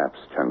of collapse,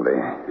 Chung-Li.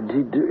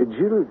 Did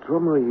Jill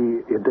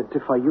Drumley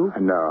identify you?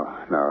 No.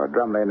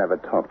 Drumley never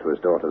talked to his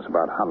daughters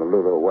about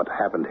Honolulu or what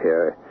happened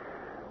here.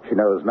 She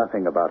knows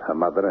nothing about her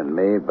mother and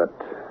me, but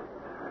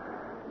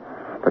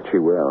she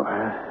will.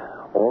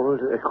 Old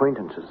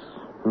acquaintances.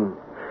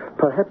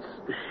 Perhaps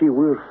she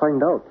will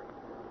find out.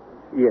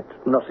 Yet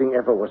nothing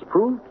ever was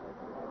proved.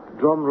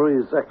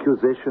 Drumley's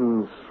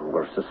accusations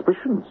were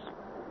suspicions.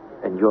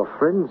 And your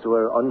friends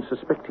were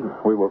unsuspecting.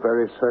 We were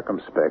very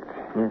circumspect.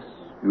 Yes,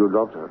 you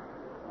loved her.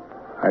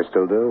 I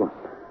still do.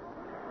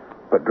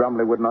 But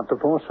Drumley would not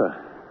divorce her.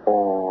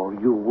 Or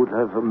you would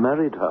have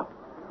married her.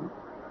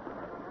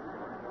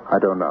 I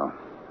don't know.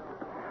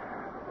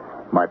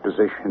 My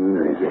position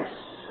is... Yes,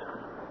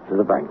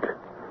 the bank.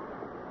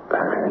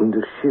 And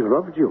she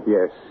loved you.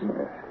 Yes.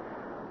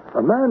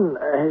 A man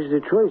has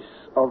the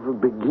choice of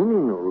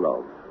beginning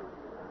love,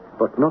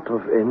 but not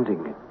of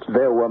ending it.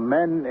 There were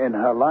men in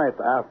her life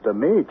after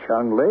me,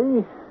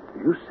 Chung-Li.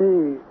 You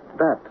say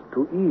that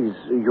to ease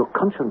your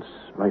conscience,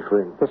 my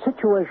friend. The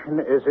situation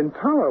is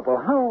intolerable.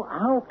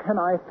 How can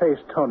I face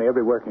Tony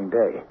every working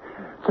day?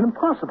 It's an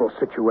impossible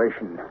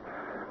situation.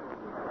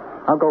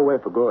 I'll go away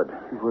for good.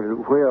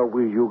 Where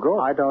will you go?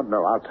 I don't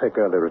know. I'll take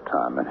early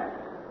retirement.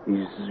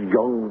 Is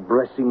young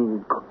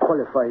Blessing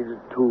qualified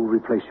to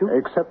replace you?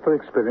 Except for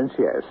experience,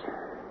 yes.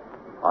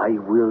 I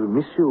will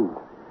miss you,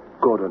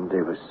 Gordon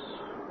Davis.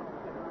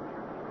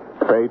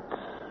 Fate,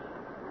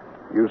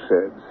 you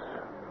said.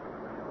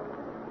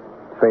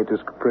 Fate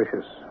is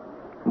capricious.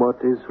 What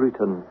is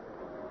written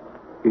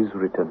is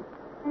written.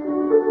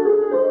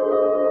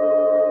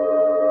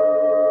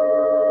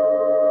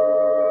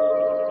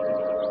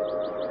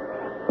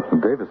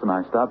 Davis and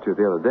I stopped you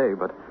the other day,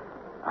 but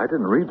I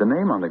didn't read the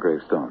name on the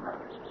gravestone.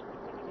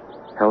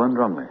 Helen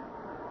Drumley.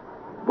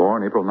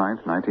 Born April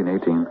 9th,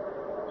 1918.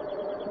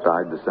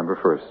 Died December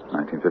 1st,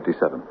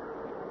 1957.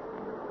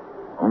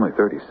 Only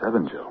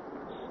 37, Jill.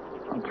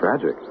 How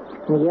tragic.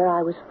 The year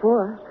I was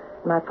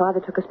 4, my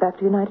father took us back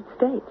to the United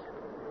States.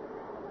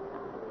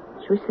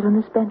 Should we sit on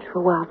this bench for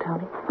a while,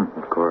 Tony?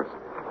 Of course.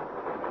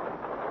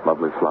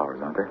 Lovely flowers,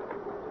 aren't they?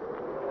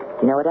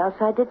 You know what else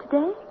I did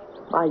today?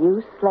 While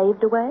you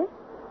slaved away?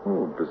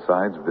 Oh,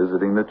 besides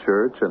visiting the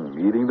church and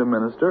meeting the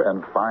minister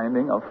and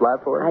finding a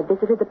flat for I us?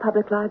 visited the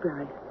public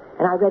library,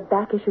 and I read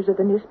back issues of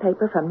the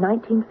newspaper from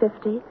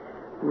 1950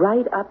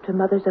 right up to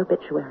Mother's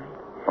obituary.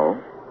 Oh?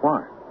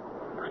 Why?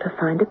 To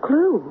find a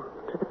clue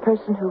to the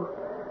person who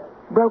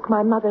broke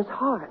my mother's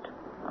heart.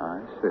 I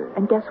see.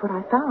 And guess what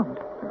I found?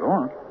 Go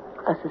on.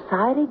 A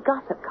society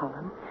gossip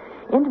column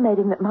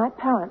intimating that my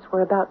parents were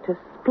about to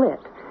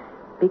split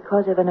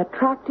because of an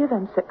attractive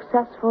and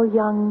successful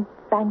young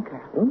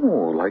banker.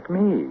 Oh, like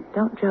me.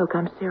 Don't joke,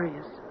 I'm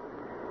serious.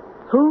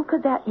 Who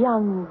could that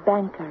young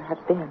banker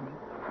have been?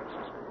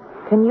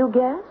 Can you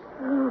guess?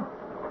 Oh,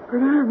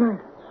 good evening.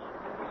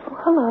 Oh,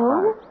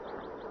 hello.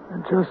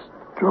 Just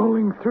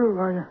strolling through,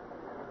 are you?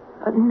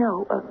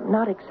 No,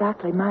 not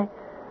exactly. My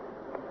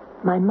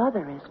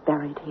mother is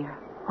buried here.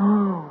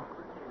 Oh,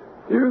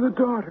 you're the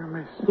daughter,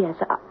 miss. Yes,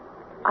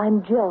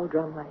 I'm Jill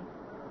Drumley.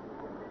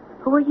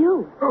 Who are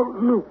you? Oh,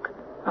 Luke.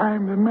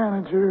 I'm the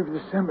manager of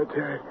the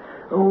cemetery.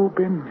 Oh,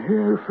 been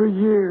here for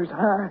years.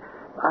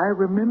 I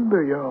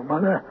remember your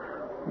mother.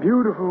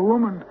 Beautiful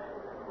woman.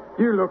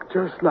 You look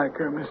just like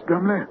her, Miss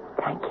Drumley.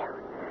 Thank you.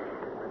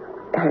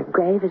 Her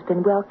grave has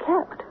been well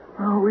kept.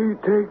 Oh, we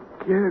take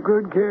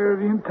good care of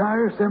the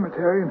entire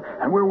cemetery,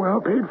 and we're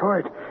well paid for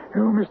it.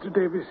 Oh, Mr.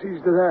 Davis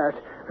sees to that.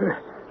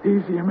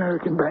 He's the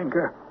American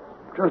banker.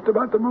 Just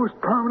about the most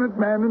prominent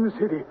man in the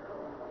city.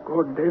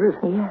 Gordon Davis.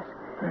 Yes.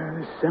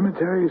 This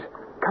cemetery's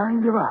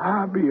kind of a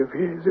hobby of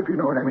his, if you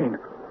know what I mean.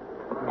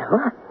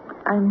 No,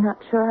 I'm not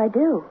sure I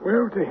do.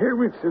 Well, to hear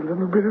it's a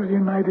little bit of the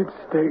United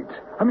States.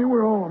 I mean,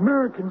 we're all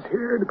Americans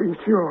here, to be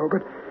sure,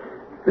 but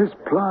this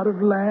plot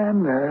of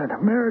land,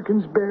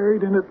 Americans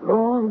buried in it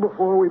long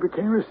before we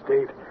became a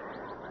state.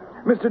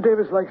 Mr.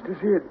 Davis likes to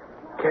see it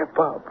kept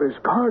up as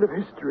part of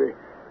history.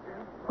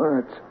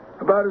 Well, that's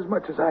about as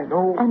much as I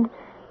know. And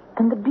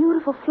the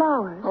beautiful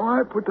flowers. Oh,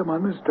 I put them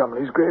on Miss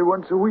Drumley's grave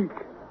once a week.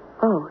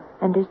 Oh,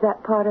 and is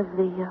that part of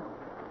the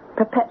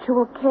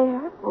perpetual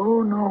care?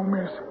 Oh, no,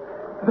 miss.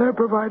 They're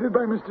provided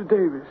by Mr.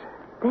 Davis.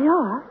 They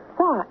are?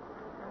 What?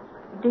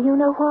 Do you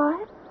know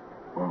why?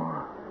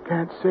 Oh,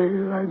 can't say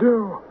that I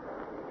do.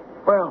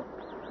 Well,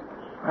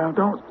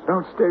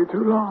 don't stay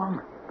too long.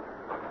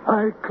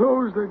 I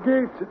close the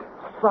gates at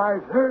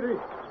 5:30.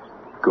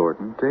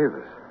 Gordon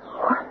Davis.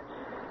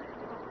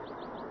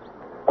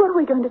 What are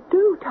we going to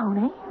do,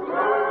 Tony?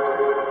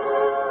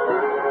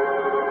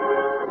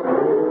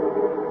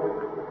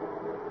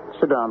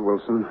 Sit down,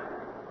 Wilson.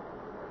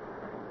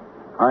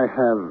 I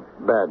have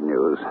bad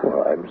news.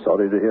 Well, I'm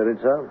sorry to hear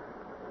it, sir.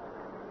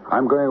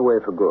 I'm going away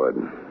for good.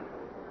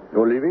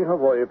 You're leaving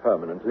Hawaii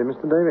permanently,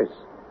 Mr. Davis?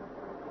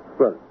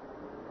 Well,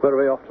 where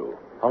are we off to?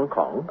 Hong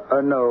Kong?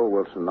 No,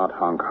 Wilson, not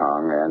Hong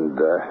Kong, and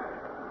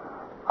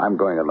I'm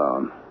going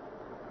alone.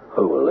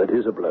 Oh, well, that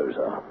is a blow,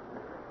 sir.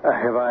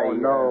 Have I...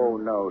 Oh,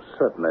 no,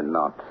 certainly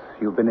not.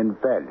 You've been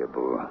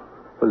invaluable.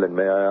 Well, then,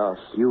 may I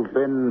ask... You've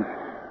been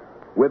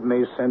with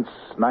me since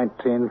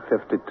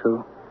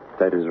 1952?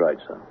 That is right,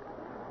 sir.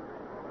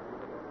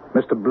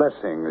 Mr.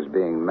 Blessing is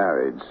being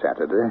married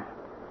Saturday.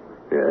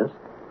 Yes?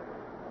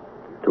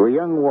 To a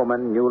young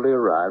woman newly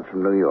arrived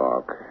from New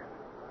York.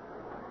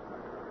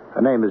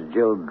 Her name is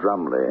Jill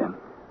Drumley.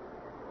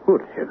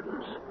 Good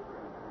heavens.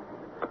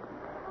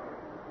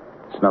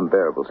 It's an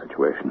unbearable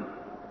situation.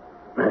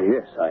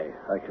 Yes,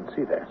 I can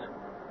see that.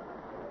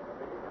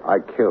 I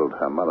killed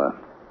her mother.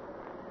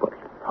 But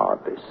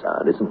hardly,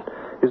 sir.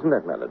 Isn't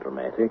that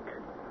melodramatic?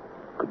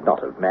 Could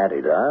not have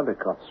married her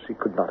because she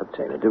could not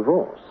obtain a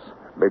divorce.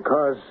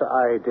 Because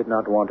I did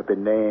not want to be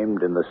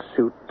named in the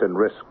suit and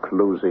risk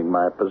losing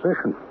my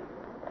position.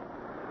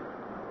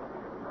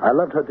 I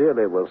loved her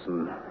dearly,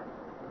 Wilson.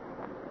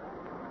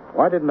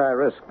 Why didn't I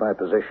risk my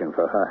position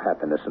for her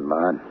happiness and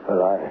mine?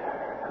 Well,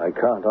 I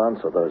can't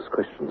answer those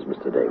questions,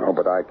 Mr. Davis. Oh,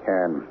 but I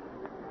can.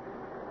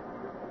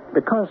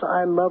 Because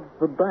I love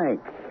the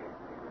bank.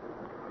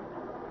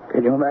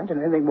 Can you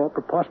imagine anything more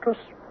preposterous?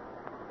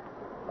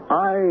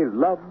 I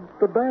love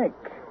the bank.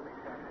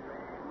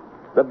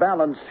 The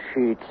balance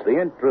sheets, the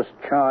interest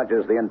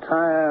charges, the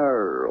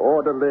entire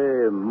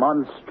orderly,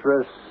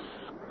 monstrous,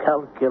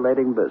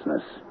 calculating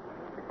business.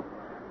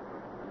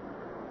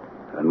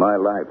 And my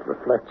life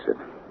reflects it.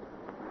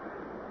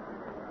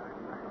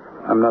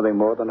 I'm nothing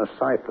more than a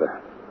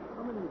cipher.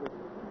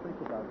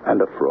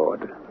 And a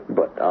fraud.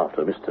 But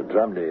after Mr.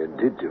 Drumley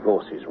did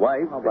divorce his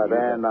wife... Oh, by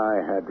then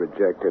I had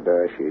rejected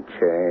her. She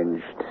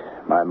changed.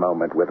 My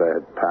moment with her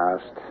had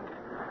passed.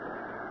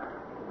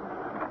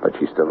 But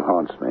she still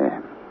haunts me.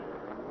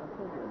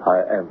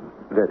 I am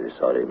very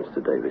sorry, Mr.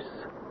 Davis.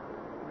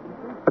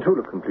 It will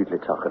have completely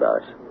tuckered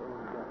out.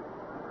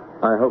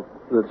 I hope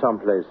that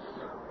someplace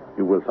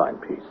you will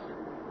find peace.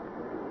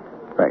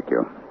 Thank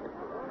you.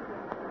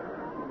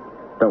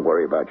 Don't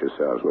worry about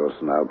yourselves,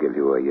 Wilson. I'll give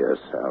you a year's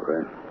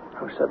salary.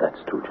 Oh, sir,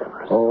 that's too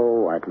generous.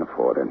 Oh, I can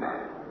afford it.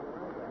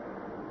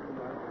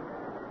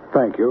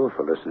 Thank you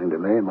for listening to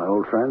me, my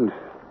old friend.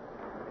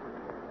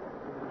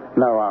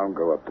 Now I'll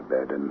go up to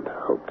bed and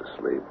hope to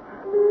sleep.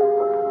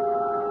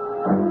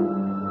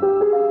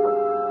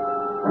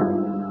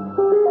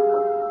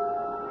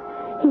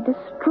 He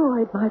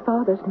destroyed my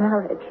father's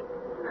marriage.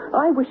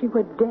 I wish he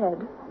were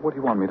dead. What do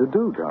you want me to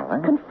do,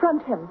 darling?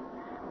 Confront him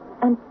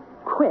and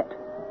quit.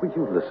 Will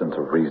you listen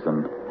to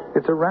reason?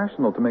 It's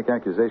irrational to make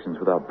accusations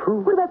without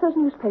proof. What about those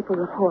newspaper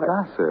reports?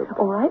 Gossip.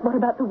 All right, what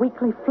about the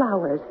weekly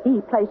flowers he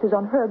places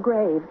on her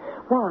grave?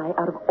 Why,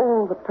 out of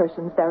all the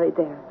persons buried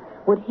there,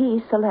 would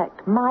he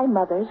select my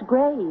mother's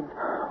grave?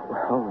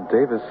 Well,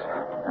 Davis,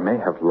 I may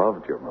have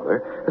loved your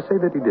mother. Say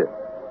that he did.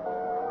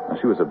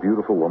 She was a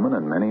beautiful woman,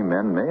 and many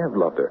men may have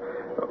loved her.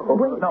 Oh,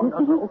 Wait, no,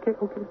 okay.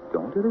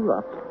 Don't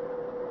interrupt.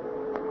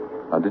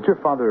 Did your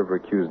father ever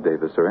accuse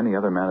Davis or any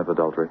other man of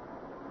adultery?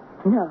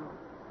 No,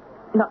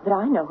 not that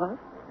I know of.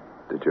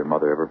 Did your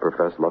mother ever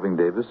profess loving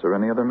Davis or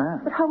any other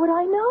man? But how would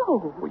I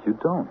know? Well, you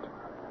don't.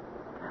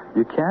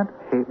 You can't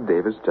hate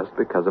Davis just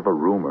because of a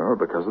rumor or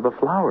because of the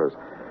flowers.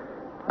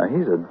 Now,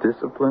 he's a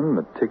disciplined,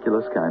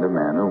 meticulous kind of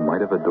man who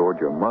might have adored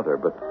your mother,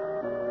 but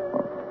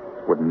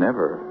would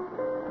never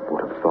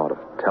have thought of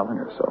telling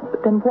her so.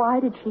 But then why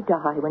did she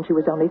die when she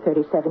was only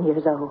 37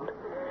 years old?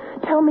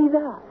 Tell me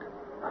that.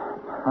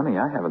 Honey,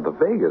 I haven't the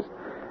vaguest,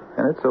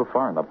 and it's so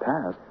far in the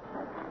past.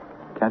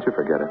 Can't you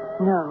forget it?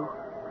 No.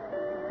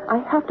 I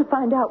have to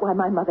find out why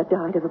my mother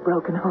died of a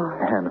broken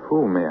heart. And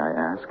who, may I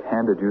ask,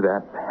 handed you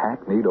that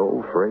hackneyed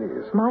old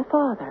phrase? My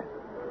father.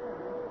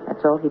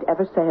 That's all he'd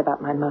ever say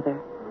about my mother.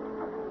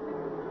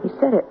 He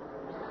said it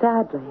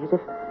sadly, as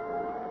if,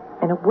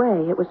 in a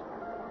way, it was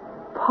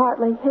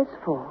partly his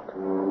fault.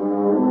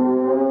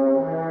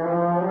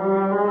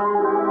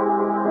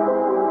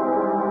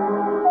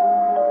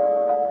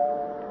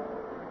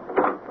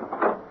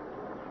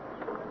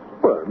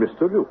 Well,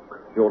 Mr. Luke,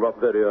 you're up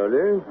very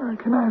early.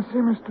 Can I see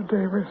Mr.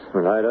 Davis?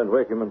 Well, I don't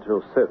wake him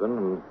until 7,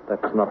 and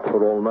that's not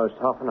for almost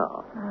half an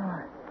hour.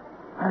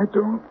 I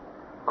don't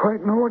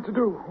quite know what to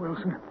do,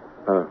 Wilson.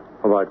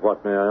 About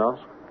what, may I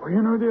ask? Well,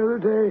 you know the other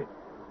day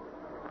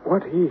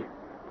what he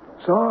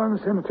saw in the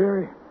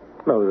cemetery?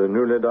 No, the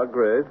newly dug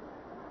grave.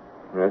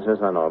 Yes,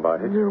 I know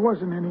about it. There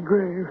wasn't any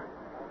grave.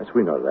 Yes,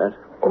 we know that.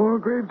 Or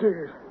grave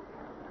diggers.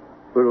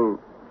 Well,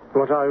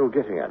 what are you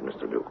getting at,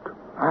 Mr. Luke?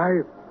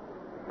 I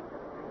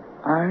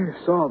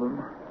saw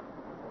them.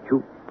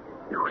 You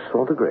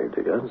saw the grave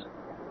diggers?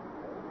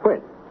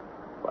 When?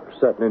 Well,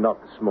 certainly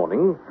not this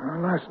morning.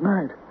 Last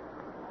night.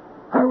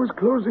 I was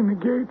closing the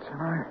gates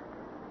and I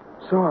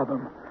saw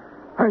them.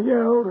 I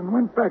yelled and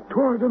went back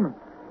toward them,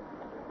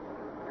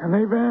 and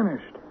they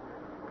vanished.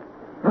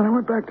 Then I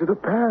went back to the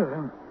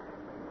path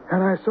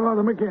and I saw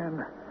them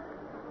again.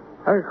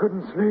 I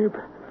couldn't sleep.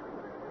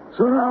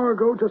 So an hour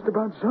ago, just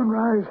about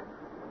sunrise,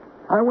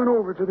 I went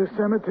over to the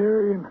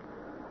cemetery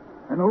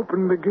and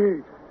opened the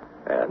gate.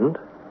 And?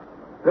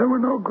 There were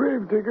no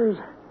grave diggers.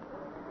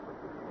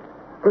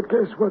 But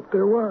guess what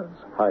there was?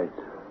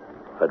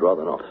 I'd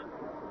rather not.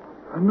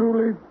 A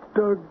newly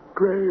dug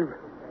grave.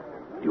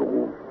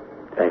 You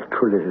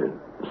actually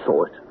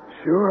saw it?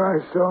 Sure,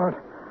 I saw it.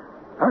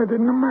 I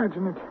didn't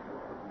imagine it.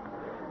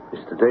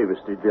 Mr. Davis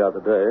did the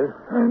other day.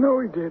 I know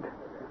he did.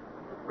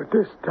 But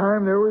this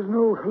time there was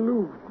no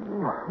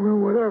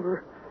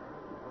whatever.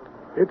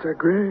 It's a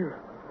grave.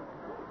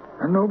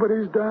 And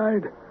nobody's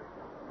died.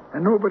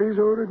 And nobody's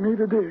ordered me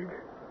to dig.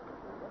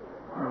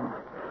 Well,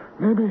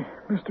 maybe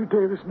Mr.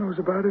 Davis knows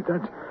about it.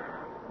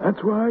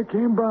 That's why I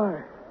came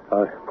by.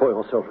 Pour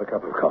yourself a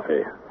cup of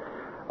coffee.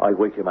 I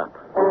wake him up.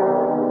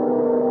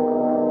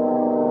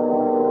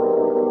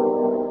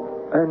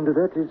 And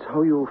that is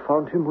how you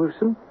found him,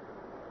 Wilson?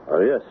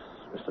 Yes,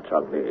 Mr.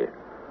 Chunley.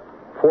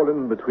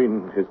 Fallen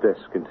between his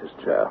desk and his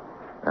chair.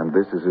 And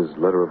this is his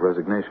letter of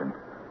resignation.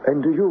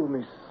 And you,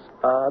 Miss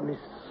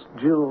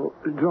Jill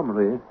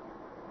Drumley?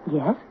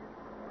 Yes?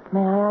 May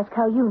I ask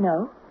how you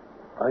know?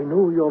 I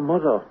know your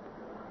mother,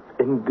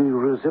 and the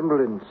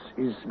resemblance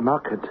is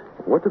marked.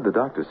 What did the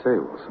doctor say,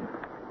 Wilson?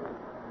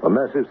 A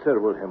massive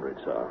cerebral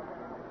hemorrhage, sir.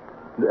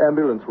 The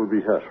ambulance will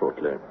be here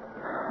shortly.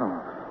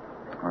 Oh,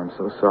 I'm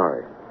so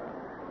sorry.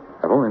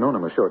 I've only known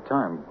him a short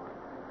time,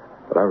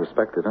 but I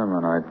respected him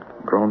and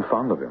I'd grown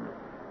fond of him.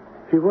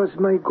 He was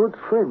my good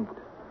friend.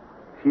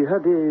 He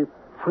had a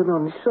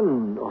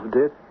premonition of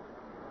death.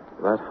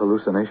 That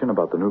hallucination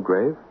about the new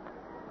grave?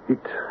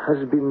 It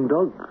has been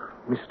dug,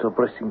 Mr.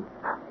 Blessing.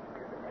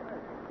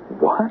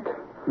 What?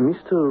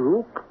 Mr.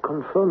 Rook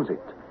confirms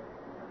it.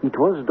 It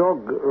was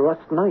dug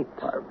last night.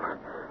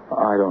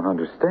 I don't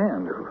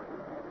understand.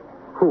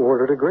 Who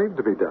ordered a grave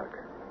to be dug?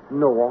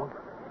 No one.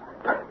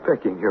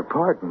 Begging your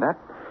pardon, that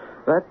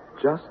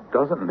just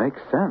doesn't make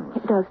sense.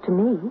 It does to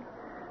me.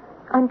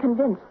 I'm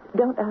convinced,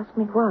 don't ask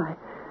me why,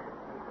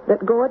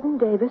 that Gordon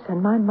Davis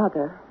and my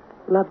mother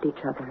loved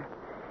each other.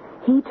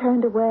 He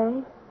turned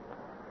away,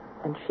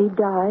 and she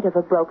died of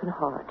a broken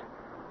heart.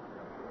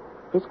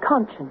 His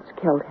conscience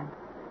killed him.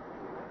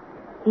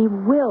 He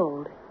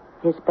willed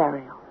his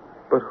burial.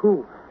 But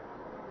who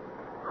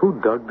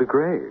dug the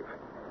grave?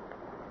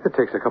 It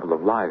takes a couple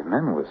of live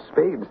men with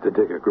spades to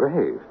dig a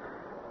grave.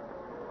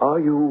 Are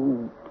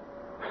you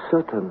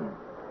certain,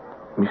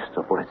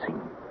 Mr. Blessing?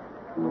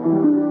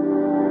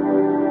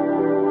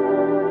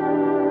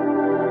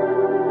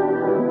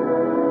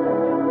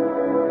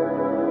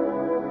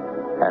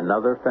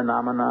 Another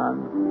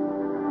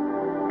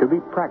phenomenon? To be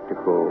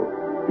practical,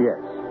 yes.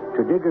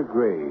 To dig a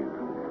grave,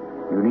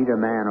 you need a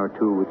man or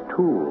two with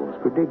tools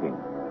for digging.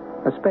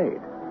 A spade.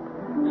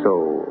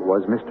 So,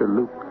 was Mr.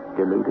 Luke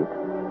deluded?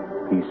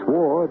 He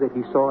swore that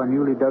he saw a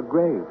newly dug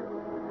grave.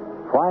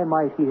 Why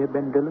might he have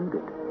been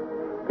deluded?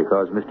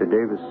 Because Mr.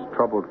 Davis'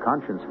 troubled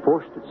conscience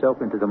forced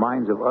itself into the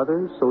minds of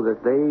others so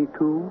that they,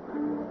 too,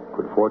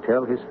 could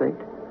foretell his fate?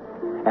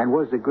 And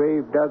was the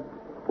grave dug?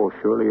 For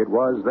surely it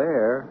was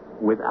there,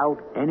 without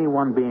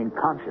anyone being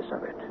conscious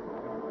of it.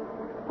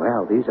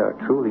 Well, these are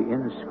truly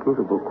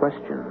inscrutable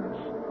questions.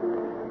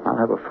 I'll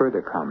have a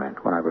further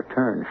comment when I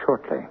return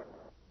shortly.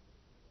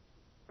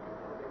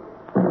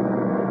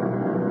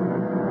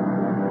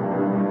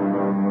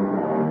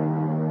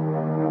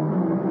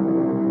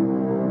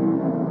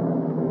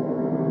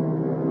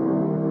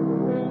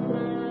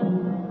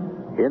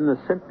 In the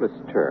simplest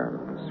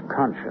terms,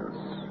 conscience,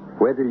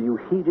 whether you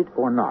heed it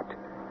or not,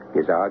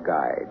 is our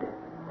guide.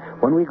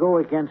 When we go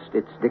against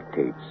its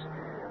dictates,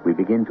 we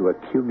begin to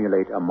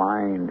accumulate a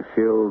mind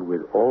filled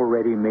with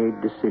already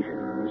made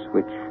decisions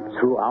which,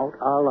 throughout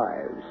our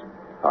lives,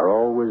 are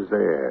always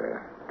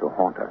there to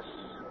haunt us.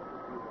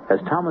 As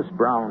Thomas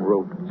Brown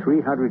wrote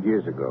 300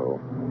 years ago,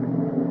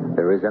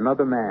 there is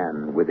another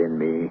man within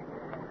me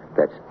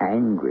that's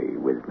angry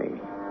with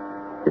me.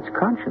 It's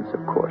conscience,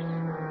 of course.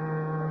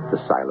 The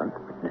silent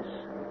witness.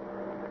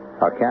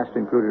 Our cast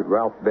included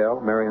Ralph Bell,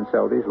 Marion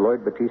Seldes,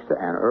 Lloyd Battista,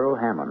 and Earl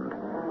Hammond.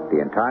 The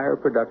entire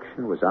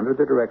production was under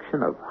the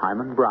direction of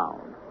Hyman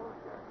Brown.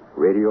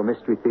 Radio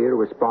Mystery Theater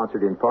was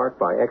sponsored in part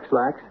by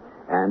X-Lax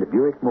and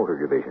Buick Motor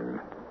Division.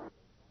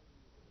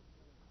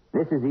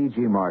 This is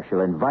E.G.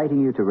 Marshall inviting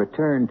you to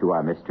return to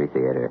our Mystery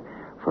Theater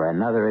for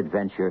another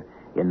adventure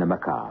in the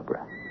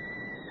macabre.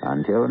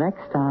 Until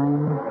next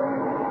time,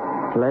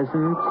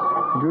 pleasant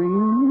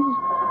dreams.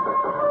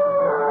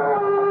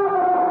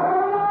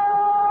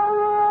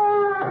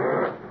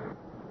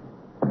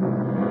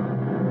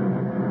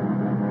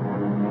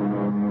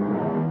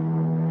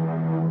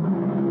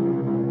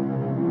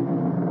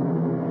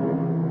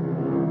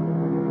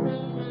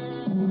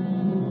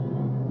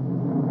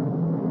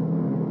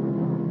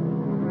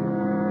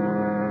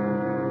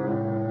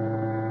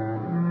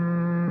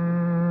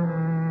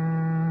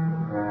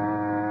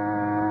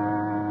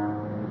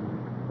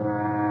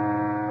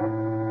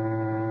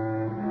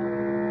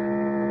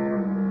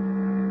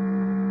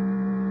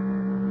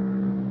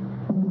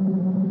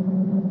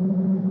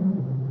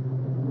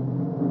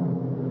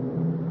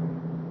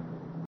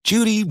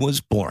 Judy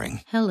was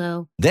boring.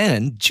 Hello.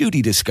 Then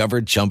Judy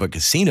discovered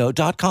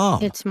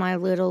ChumbaCasino.com. It's my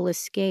little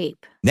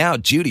escape. Now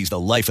Judy's the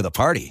life of the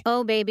party.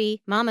 Oh,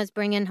 baby, mama's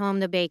bringing home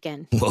the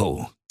bacon.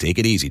 Whoa, take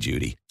it easy,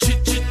 Judy.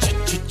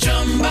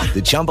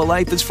 The Chumba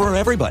life is for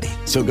everybody.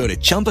 So go to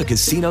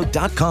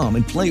ChumbaCasino.com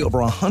and play over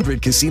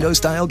 100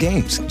 casino-style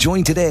games.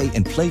 Join today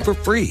and play for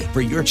free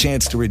for your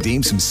chance to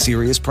redeem some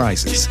serious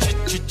prizes.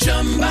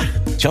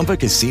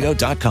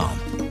 ChumbaCasino.com.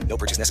 No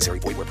purchase necessary.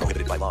 Void where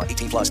prohibited by law.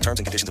 18 plus terms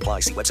and conditions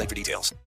apply. See website for details.